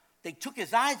Bible. They took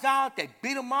his eyes out, they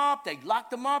beat him up, they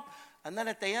locked him up, and then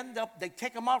at the end, they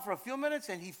take him out for a few minutes,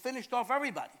 and he finished off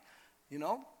everybody. You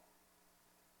know?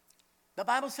 The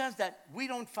Bible says that we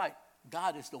don't fight.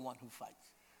 God is the one who fights.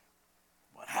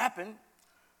 What happened?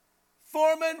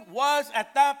 Foreman was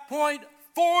at that point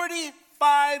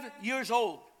 45 years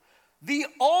old. The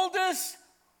oldest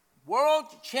world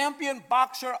champion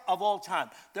boxer of all time.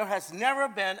 There has never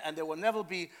been, and there will never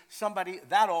be, somebody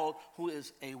that old who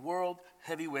is a world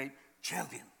heavyweight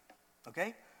champion.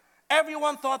 Okay?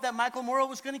 Everyone thought that Michael Moore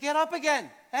was going to get up again.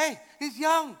 Hey, he's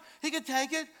young. He could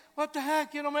take it. What the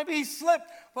heck? You know, maybe he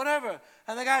slipped, whatever.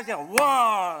 And the guy's going,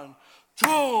 1,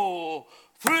 2,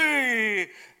 3,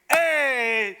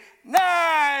 8,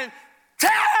 9,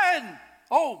 10.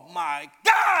 Oh, my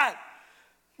God.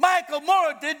 Michael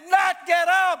Moore did not get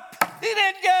up. He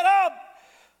didn't get up.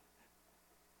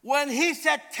 When he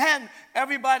said 10,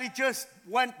 everybody just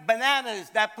went bananas.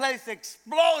 That place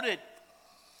exploded.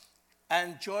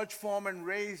 And George Foreman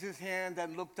raised his hand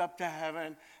and looked up to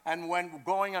heaven and went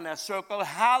going in a circle.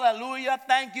 Hallelujah.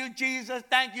 Thank you, Jesus.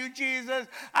 Thank you, Jesus.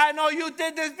 I know you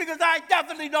did this because I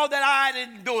definitely know that I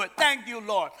didn't do it. Thank you,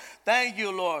 Lord. Thank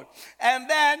you, Lord. And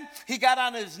then he got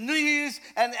on his knees,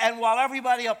 and while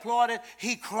everybody applauded,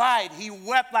 he cried. He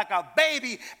wept like a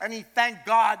baby, and he thanked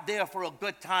God there for a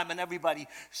good time, and everybody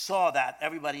saw that.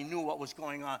 Everybody knew what was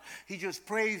going on. He just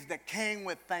praised the King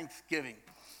with thanksgiving.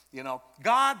 You know,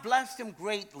 God blessed him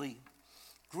greatly,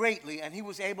 and he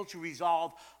was able to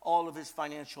resolve all of his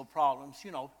financial problems.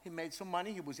 You know, he made some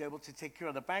money. He was able to take care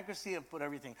of the bankruptcy and put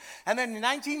everything. And then in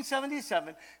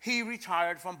 1977, he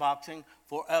retired from boxing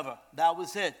forever. That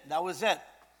was it. That was it.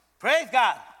 Praise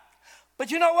God.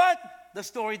 But you know what? The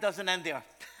story doesn't end there.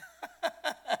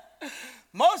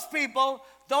 Most people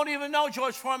don't even know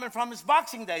George Foreman from his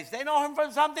boxing days. They know him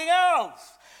from something else.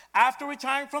 After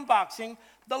retiring from boxing,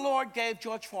 the Lord gave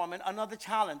George Foreman another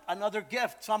talent, another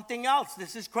gift, something else.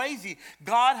 This is crazy.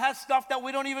 God has stuff that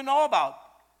we don't even know about.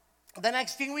 The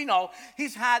next thing we know,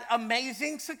 he's had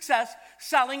amazing success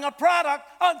selling a product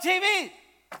on TV.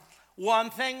 One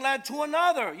thing led to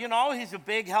another. You know, he's a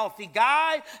big, healthy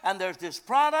guy, and there's this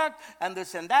product, and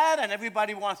this and that, and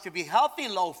everybody wants to be healthy,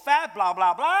 low fat, blah,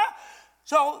 blah, blah.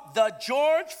 So the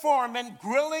George Foreman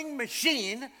grilling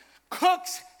machine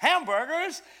cooks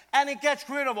hamburgers, and it gets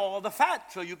rid of all the fat.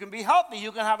 So you can be healthy.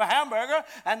 You can have a hamburger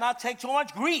and not take too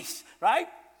much grease, right?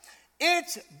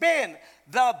 It's been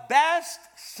the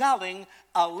best-selling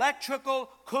electrical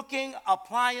cooking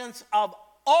appliance of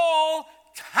all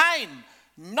time.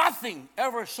 Nothing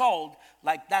ever sold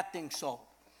like that thing sold.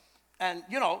 And,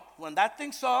 you know, when that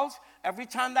thing sells, every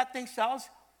time that thing sells,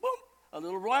 boom, a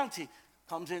little royalty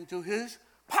comes into his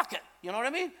pocket. You know what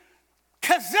I mean?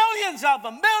 Gazillions of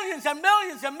them, millions and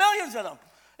millions and millions of them.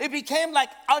 It became like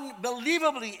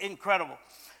unbelievably incredible.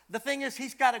 The thing is,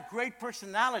 he's got a great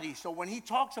personality. So when he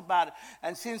talks about it,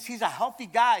 and since he's a healthy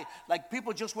guy, like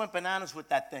people just went bananas with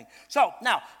that thing. So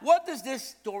now, what does this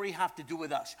story have to do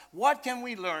with us? What can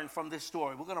we learn from this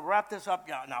story? We're going to wrap this up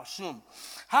now soon.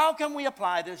 How can we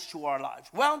apply this to our lives?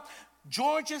 Well,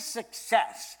 George's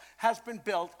success has been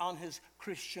built on his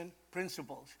Christian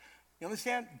principles. You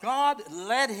understand? God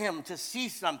led him to see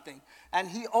something, and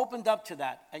he opened up to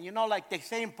that. And you know, like they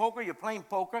say in poker, you're playing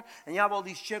poker, and you have all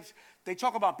these chips. They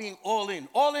talk about being all in.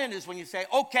 All in is when you say,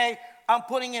 okay, I'm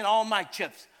putting in all my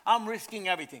chips. I'm risking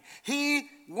everything. He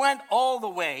went all the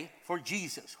way for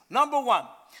Jesus. Number one,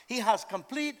 he has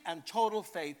complete and total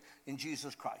faith in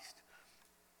Jesus Christ.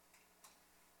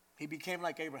 He became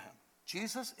like Abraham.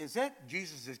 Jesus is it.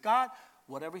 Jesus is God.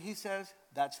 Whatever he says,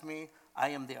 that's me. I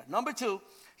am there. Number two,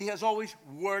 he has always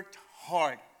worked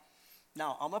hard.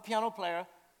 Now, I'm a piano player.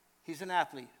 He's an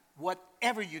athlete.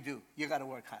 Whatever you do, you got to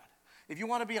work hard. If you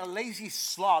want to be a lazy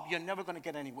slob, you're never going to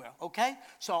get anywhere, okay?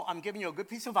 So I'm giving you a good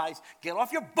piece of advice. Get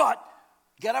off your butt,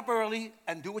 get up early,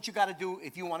 and do what you got to do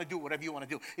if you want to do whatever you want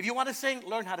to do. If you want to sing,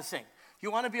 learn how to sing. If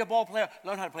you want to be a ball player,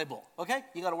 learn how to play ball, okay?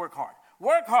 You got to work hard.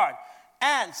 Work hard.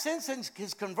 And since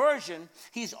his conversion,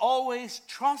 he's always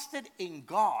trusted in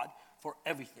God for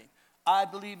everything. I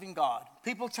believe in God.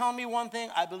 People tell me one thing,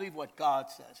 I believe what God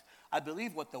says. I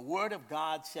believe what the Word of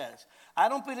God says. I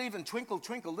don't believe in twinkle,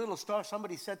 twinkle, little star.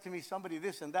 Somebody said to me, somebody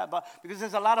this and that, but because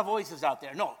there's a lot of voices out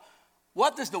there. No.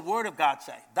 What does the Word of God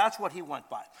say? That's what he went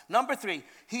by. Number 3,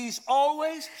 he's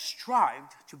always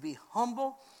strived to be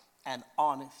humble and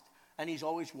honest, and he's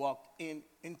always walked in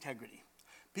integrity.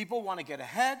 People want to get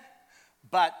ahead,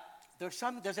 but there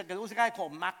was a guy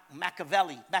called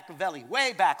Machiavelli,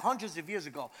 way back, hundreds of years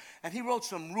ago. And he wrote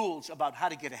some rules about how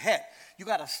to get ahead. You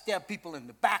got to stab people in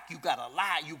the back. You got to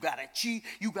lie. You got to cheat.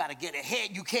 You got to get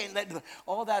ahead. You can't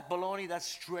all that baloney, that's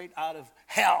straight out of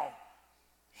hell.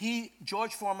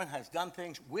 George Foreman has done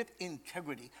things with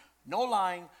integrity. No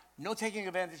lying, no taking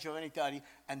advantage of anybody,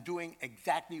 and doing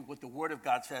exactly what the Word of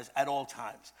God says at all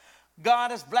times. God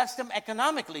has blessed him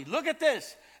economically. Look at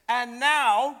this. And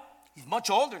now, he's much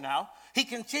older now. He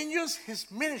continues his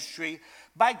ministry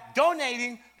by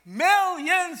donating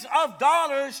millions of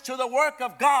dollars to the work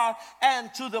of God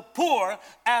and to the poor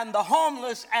and the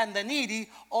homeless and the needy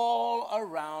all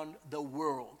around the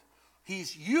world.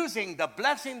 He's using the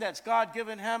blessing that's God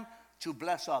given him to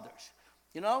bless others.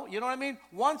 You know what I mean?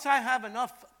 Once I have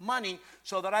enough money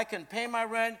so that I can pay my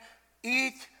rent,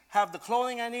 eat, have the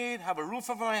clothing I need, have a roof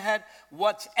over my head,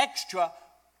 what's extra,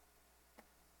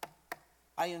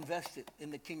 I invested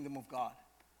in the kingdom of God.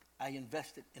 I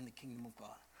invested in the kingdom of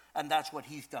God. And that's what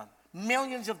he's done.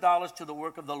 Millions of dollars to the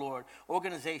work of the Lord.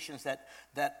 Organizations that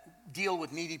deal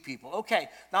with needy people. Okay,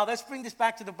 now let's bring this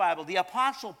back to the Bible. The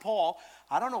Apostle Paul,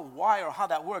 I don't know why or how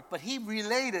that worked, but he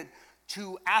related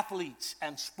to athletes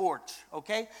and sports,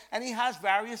 okay? And he has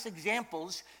various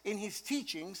examples in his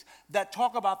teachings that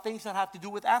talk about things that have to do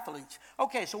with athletes.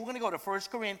 Okay, so we're going to go to 1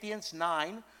 Corinthians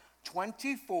 9,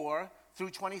 24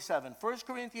 through 27. 1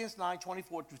 Corinthians 9,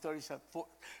 24 to 37.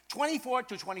 24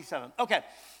 to 27. Okay.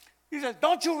 He says,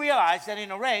 don't you realize that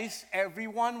in a race,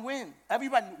 everyone wins?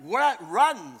 Everyone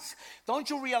runs. Don't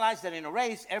you realize that in a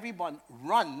race, everyone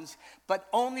runs, but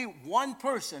only one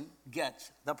person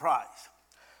gets the prize?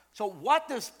 So what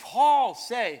does Paul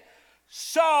say?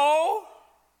 So,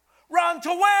 run to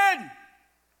win.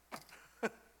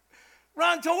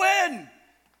 Run to win.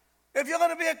 If you're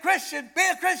going to be a Christian, be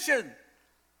a Christian.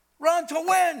 Run to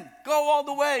win. Go all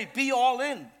the way. Be all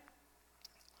in.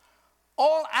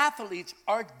 All athletes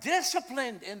are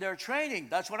disciplined in their training.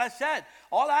 That's what I said.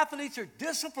 All athletes are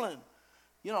disciplined.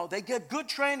 You know, they get good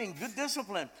training, good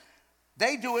discipline.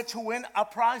 They do it to win a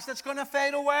prize that's going to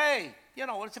fade away. You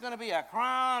know, what's it going to be? A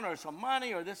crown or some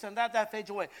money or this and that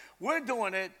fades away. We're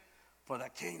doing it for the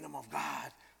kingdom of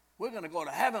God. We're going to go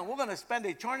to heaven. We're going to spend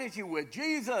eternity with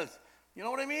Jesus. You know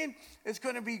what I mean? It's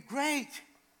going to be great.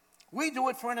 We do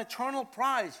it for an eternal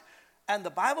prize. And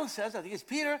the Bible says, I think it's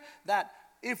Peter, that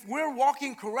if we're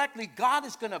walking correctly, God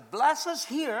is going to bless us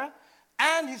here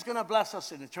and he's going to bless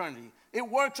us in eternity. It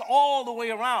works all the way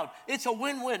around. It's a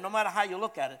win-win no matter how you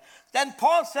look at it. Then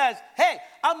Paul says, hey,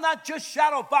 I'm not just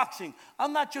shadow boxing.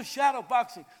 I'm not just shadow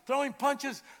boxing, throwing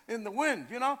punches in the wind,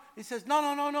 you know. He says,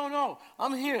 no.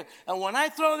 I'm here. And when I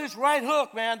throw this right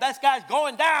hook, man, that guy's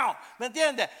going down. But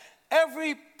then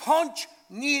every punch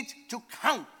needs to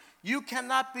count. You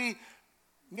cannot be,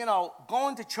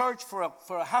 going to church for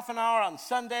a half an hour on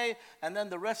Sunday and then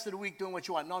the rest of the week doing what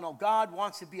you want. No, God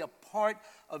wants to be a part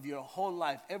of your whole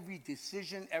life. Every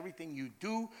decision, everything you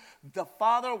do. The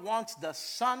Father wants the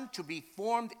Son to be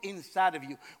formed inside of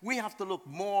you. We have to look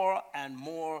more and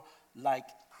more like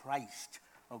Christ.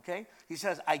 Okay? He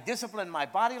says, I discipline my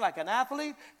body like an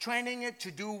athlete, training it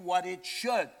to do what it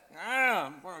should.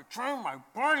 I'm going to train my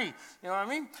body. You know what I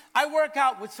mean? I work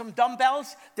out with some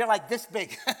dumbbells. They're like this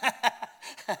big.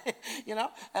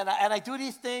 And I do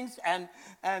these things and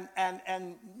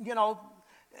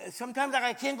sometimes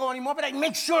I can't go anymore, but I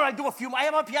make sure I do a few. I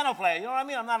am a piano player. You know what I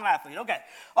mean? I'm not an athlete. Okay.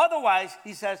 Otherwise,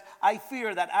 he says, I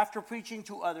fear that after preaching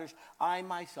to others, I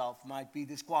myself might be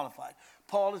disqualified.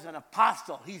 Paul is an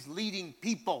apostle. He's leading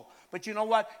people. But you know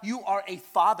what? You are a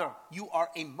father. You are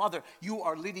a mother. You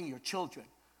are leading your children.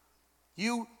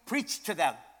 You preach to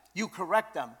them. You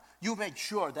correct them. You make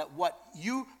sure that what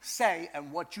you say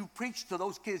and what you preach to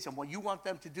those kids and what you want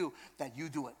them to do, that you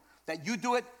do it. That you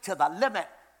do it to the limit.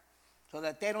 So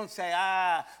that they don't say,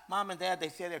 Mom and Dad, they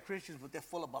say they're Christians, but they're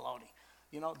full of baloney.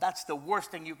 That's the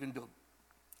worst thing you can do.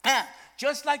 And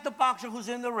just like the boxer who's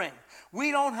in the ring,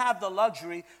 we don't have the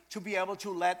luxury to be able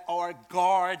to let our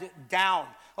guard down.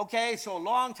 Okay, so a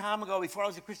long time ago, before I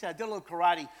was a Christian, I did a little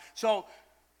karate. So,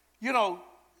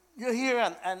 you're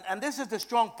here, and this is the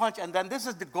strong punch, and then this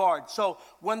is the guard. So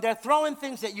when they're throwing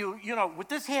things at you, with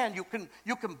this hand, you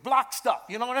can block stuff.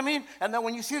 You know what I mean? And then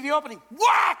when you see the opening,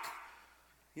 whack!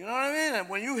 You know what I mean? And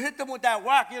when you hit them with that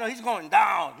whack, he's going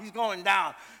down. He's going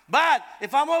down. But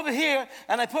if I'm over here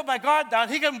and I put my guard down,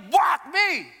 he can whack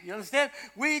me. You understand?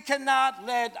 We cannot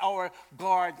let our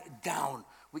guard down.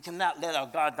 We cannot let our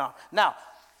guard down. Now,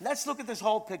 let's look at this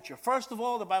whole picture. First of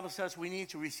all, the Bible says we need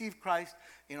to receive Christ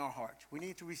in our hearts. We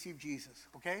need to receive Jesus,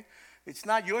 okay? It's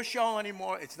not your show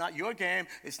anymore. It's not your game.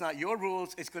 It's not your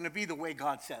rules. It's going to be the way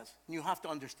God says. And you have to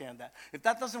understand that. If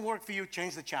that doesn't work for you,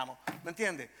 change the channel. ¿Me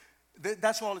entiende?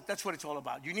 That's what it's all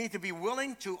about. You need to be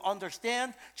willing to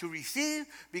understand, to receive,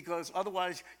 because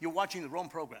otherwise you're watching the wrong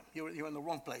program. You're in the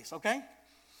wrong place, okay?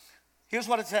 Here's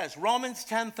what it says, Romans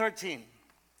 10:13.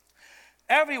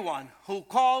 Everyone who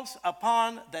calls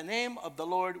upon the name of the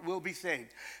Lord will be saved.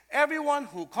 Everyone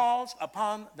who calls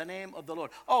upon the name of the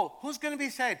Lord. Oh, who's going to be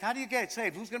saved? How do you get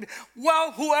saved? Who's going to be?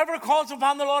 Well, whoever calls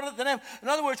upon the Lord, the name. In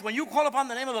other words, when you call upon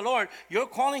the name of the Lord, you're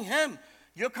calling him.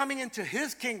 You're coming into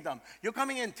his kingdom. You're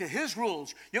coming into his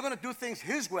rules. You're going to do things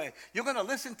his way. You're going to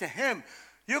listen to him.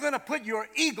 You're going to put your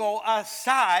ego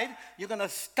aside. You're going to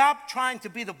stop trying to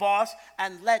be the boss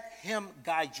and let him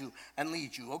guide you and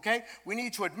lead you, okay? We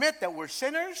need to admit that we're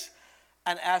sinners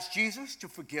and ask Jesus to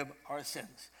forgive our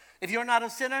sins. If you're not a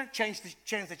sinner, change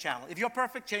the channel. If you're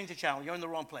perfect, change the channel. You're in the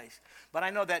wrong place. But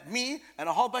I know that me and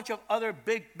a whole bunch of other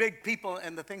big people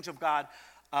in the things of God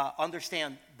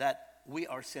understand that we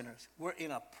are sinners. We're in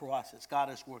a process.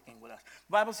 God is working with us.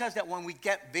 The Bible says that when we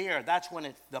get there, that's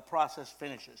when the process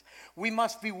finishes. We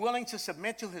must be willing to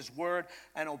submit to his word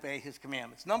and obey his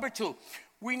commandments. Number 2,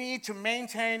 we need to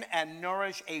maintain and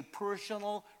nourish a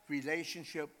personal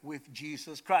relationship with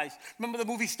Jesus Christ. Remember the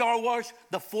movie Star Wars?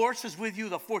 The Force is with you.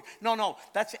 The Force. No,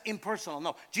 that's impersonal.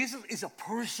 No, Jesus is a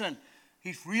person.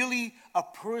 He's really a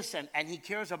person, and he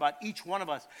cares about each one of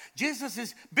us. Jesus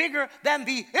is bigger than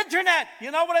the internet. You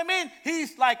know what I mean?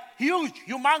 He's like huge,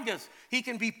 humongous. He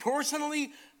can be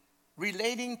personally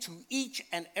relating to each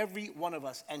and every one of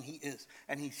us, and he is.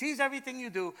 And he sees everything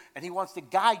you do, and he wants to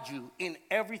guide you in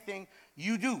everything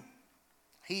you do.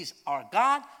 He's our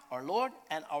God, our Lord,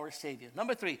 and our Savior.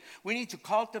 Number 3, we need to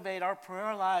cultivate our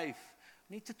prayer life.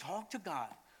 We need to talk to God.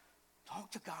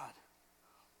 Talk to God.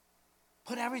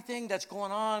 Put everything that's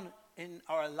going on in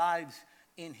our lives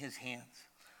in his hands.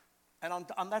 And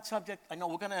on that subject, I know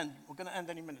we're going to end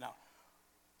any minute now.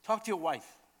 Talk to your wife.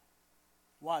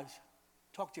 Wives,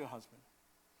 talk to your husband.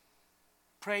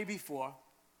 Pray before.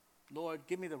 Lord,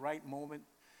 give me the right moment.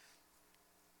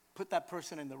 Put that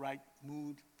person in the right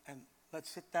mood, and let's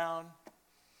sit down.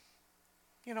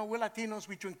 You know, we're Latinos,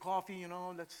 we drink coffee,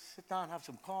 let's sit down, have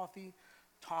some coffee,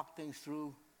 talk things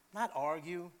through, not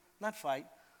argue, not fight.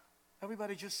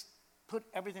 Everybody just put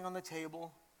everything on the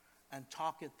table and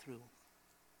talk it through.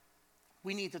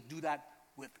 We need to do that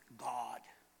with God.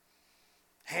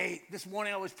 Hey, this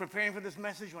morning I was preparing for this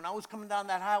message. When I was coming down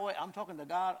that highway, I'm talking to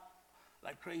God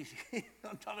like crazy.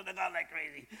 I'm talking to God like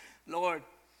crazy. Lord,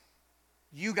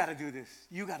 you got to do this.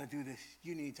 You got to do this.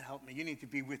 You need to help me. You need to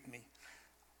be with me.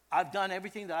 I've done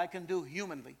everything that I can do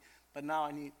humanly, but now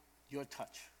I need your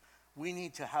touch. We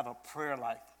need to have a prayer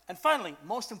life. And finally,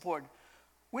 most important,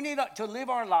 we need to live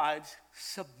our lives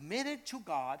submitted to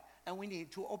God, and we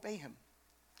need to obey him.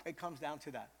 It comes down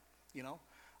to that,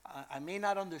 I may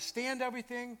not understand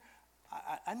everything.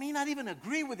 I may not even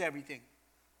agree with everything.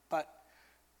 But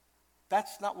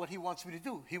that's not what he wants me to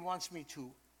do. He wants me to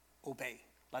obey.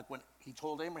 Like when he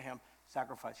told Abraham,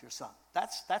 sacrifice your son.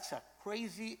 That's a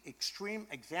crazy, extreme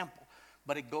example.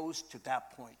 But it goes to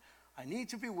that point. I need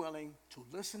to be willing to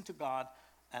listen to God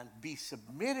and be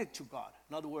submitted to God.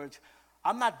 In other words,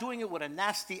 I'm not doing it with a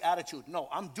nasty attitude. No,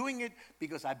 I'm doing it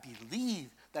because I believe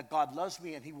that God loves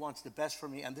me and he wants the best for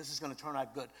me, and this is going to turn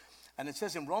out good. And it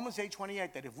says in Romans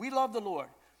 8:28 that if we love the Lord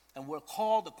and we're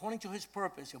called according to his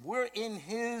purpose, if we're in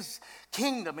his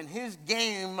kingdom, in his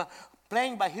game,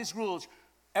 playing by his rules,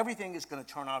 everything is going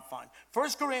to turn out fine. 1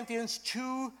 Corinthians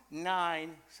 2:9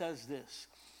 says this,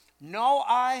 no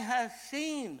eye has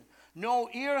seen, no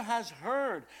ear has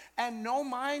heard, and no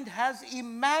mind has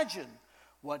imagined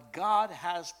what God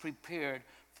has prepared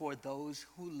for those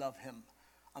who love him.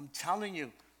 I'm telling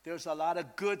you, there's a lot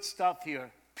of good stuff here.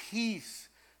 Peace,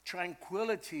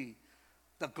 tranquility,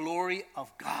 the glory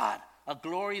of God, a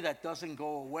glory that doesn't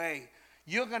go away.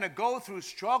 You're going to go through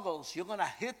struggles. You're going to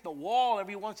hit the wall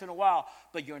every once in a while,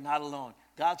 but you're not alone.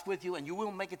 God's with you, and you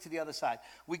will make it to the other side.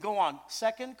 We go on,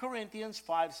 2 Corinthians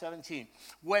 5:17.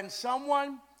 When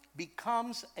someone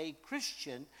becomes a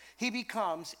Christian, he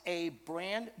becomes a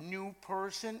brand new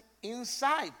person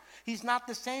inside. He's not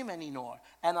the same anymore.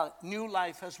 And a new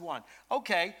life has won.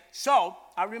 Okay, so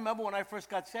I remember when I first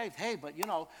got saved, hey, but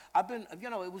I've been,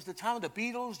 it was the time of the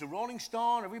Beatles, the Rolling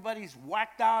Stone, everybody's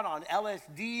whacked out on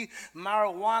LSD,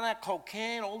 marijuana,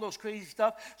 cocaine, all those crazy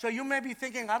stuff. So you may be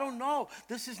thinking, I don't know,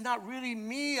 this is not really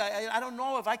me. I don't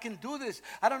know if I can do this.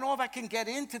 I don't know if I can get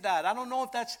into that. I don't know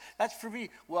if that's for me.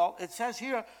 Well, it says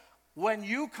here, when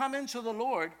you come into the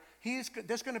Lord,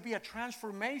 there's going to be a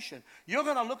transformation. You're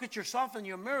going to look at yourself in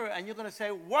your mirror and you're going to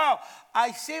say, wow,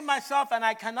 I see myself and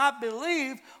I cannot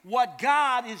believe what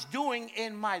God is doing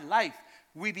in my life.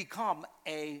 We become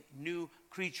a new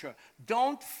creature.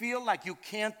 Don't feel like you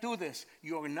can't do this.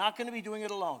 You're not going to be doing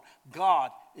it alone.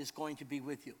 God is going to be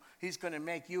with you. He's going to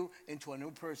make you into a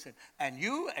new person. And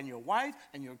you and your wife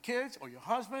and your kids, or your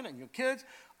husband and your kids,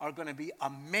 are going to be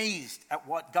amazed at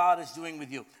what God is doing with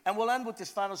you. And we'll end with this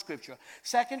final scripture.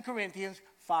 2 Corinthians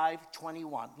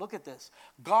 5:21. Look at this.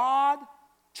 God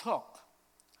took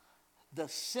the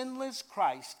sinless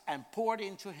Christ and poured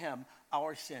into him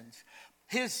our sins.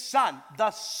 His Son,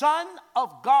 the Son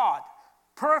of God,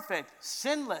 perfect,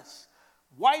 sinless,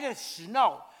 white as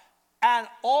snow, and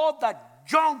all the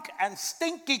junk and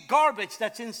stinky garbage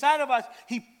that's inside of us,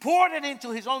 he poured it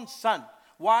into his own Son.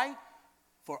 Why?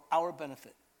 For our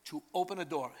benefit, to open a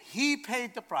door. He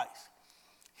paid the price.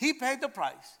 He paid the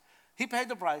price. He paid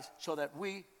the price so that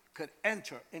we could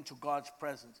enter into God's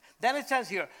presence. Then it says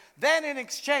here, then in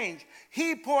exchange,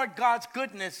 he poured God's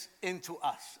goodness into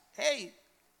us. Hey,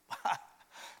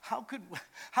 how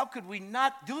could we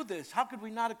not do this? How could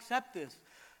we not accept this?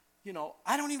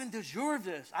 I don't even deserve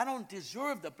this. I don't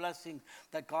deserve the blessing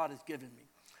that God has given me.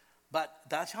 But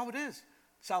that's how it is.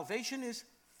 Salvation is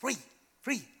free.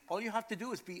 Free. All you have to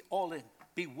do is be all in.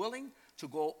 Be willing to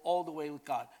go all the way with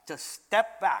God. To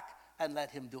step back and let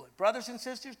him do it. Brothers and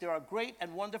sisters, there are great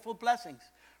and wonderful blessings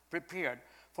prepared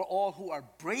for all who are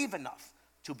brave enough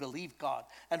to believe God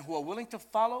and who are willing to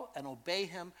follow and obey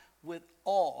him with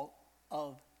all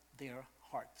of their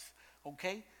hearts.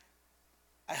 Okay?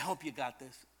 I hope you got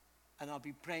this. And I'll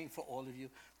be praying for all of you.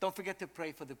 Don't forget to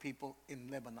pray for the people in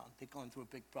Lebanon. They're going through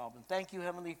a big problem. Thank you,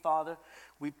 Heavenly Father.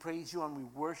 We praise you and we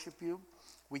worship you.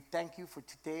 We thank you for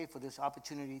today, for this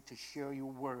opportunity to share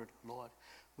your word, Lord.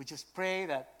 We just pray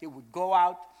that it would go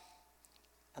out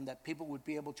and that people would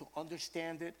be able to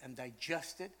understand it and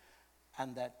digest it,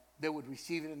 and that they would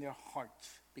receive it in their hearts,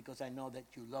 because I know that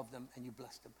you love them and you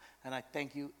bless them. And I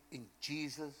thank you in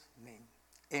Jesus' name.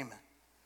 Amen.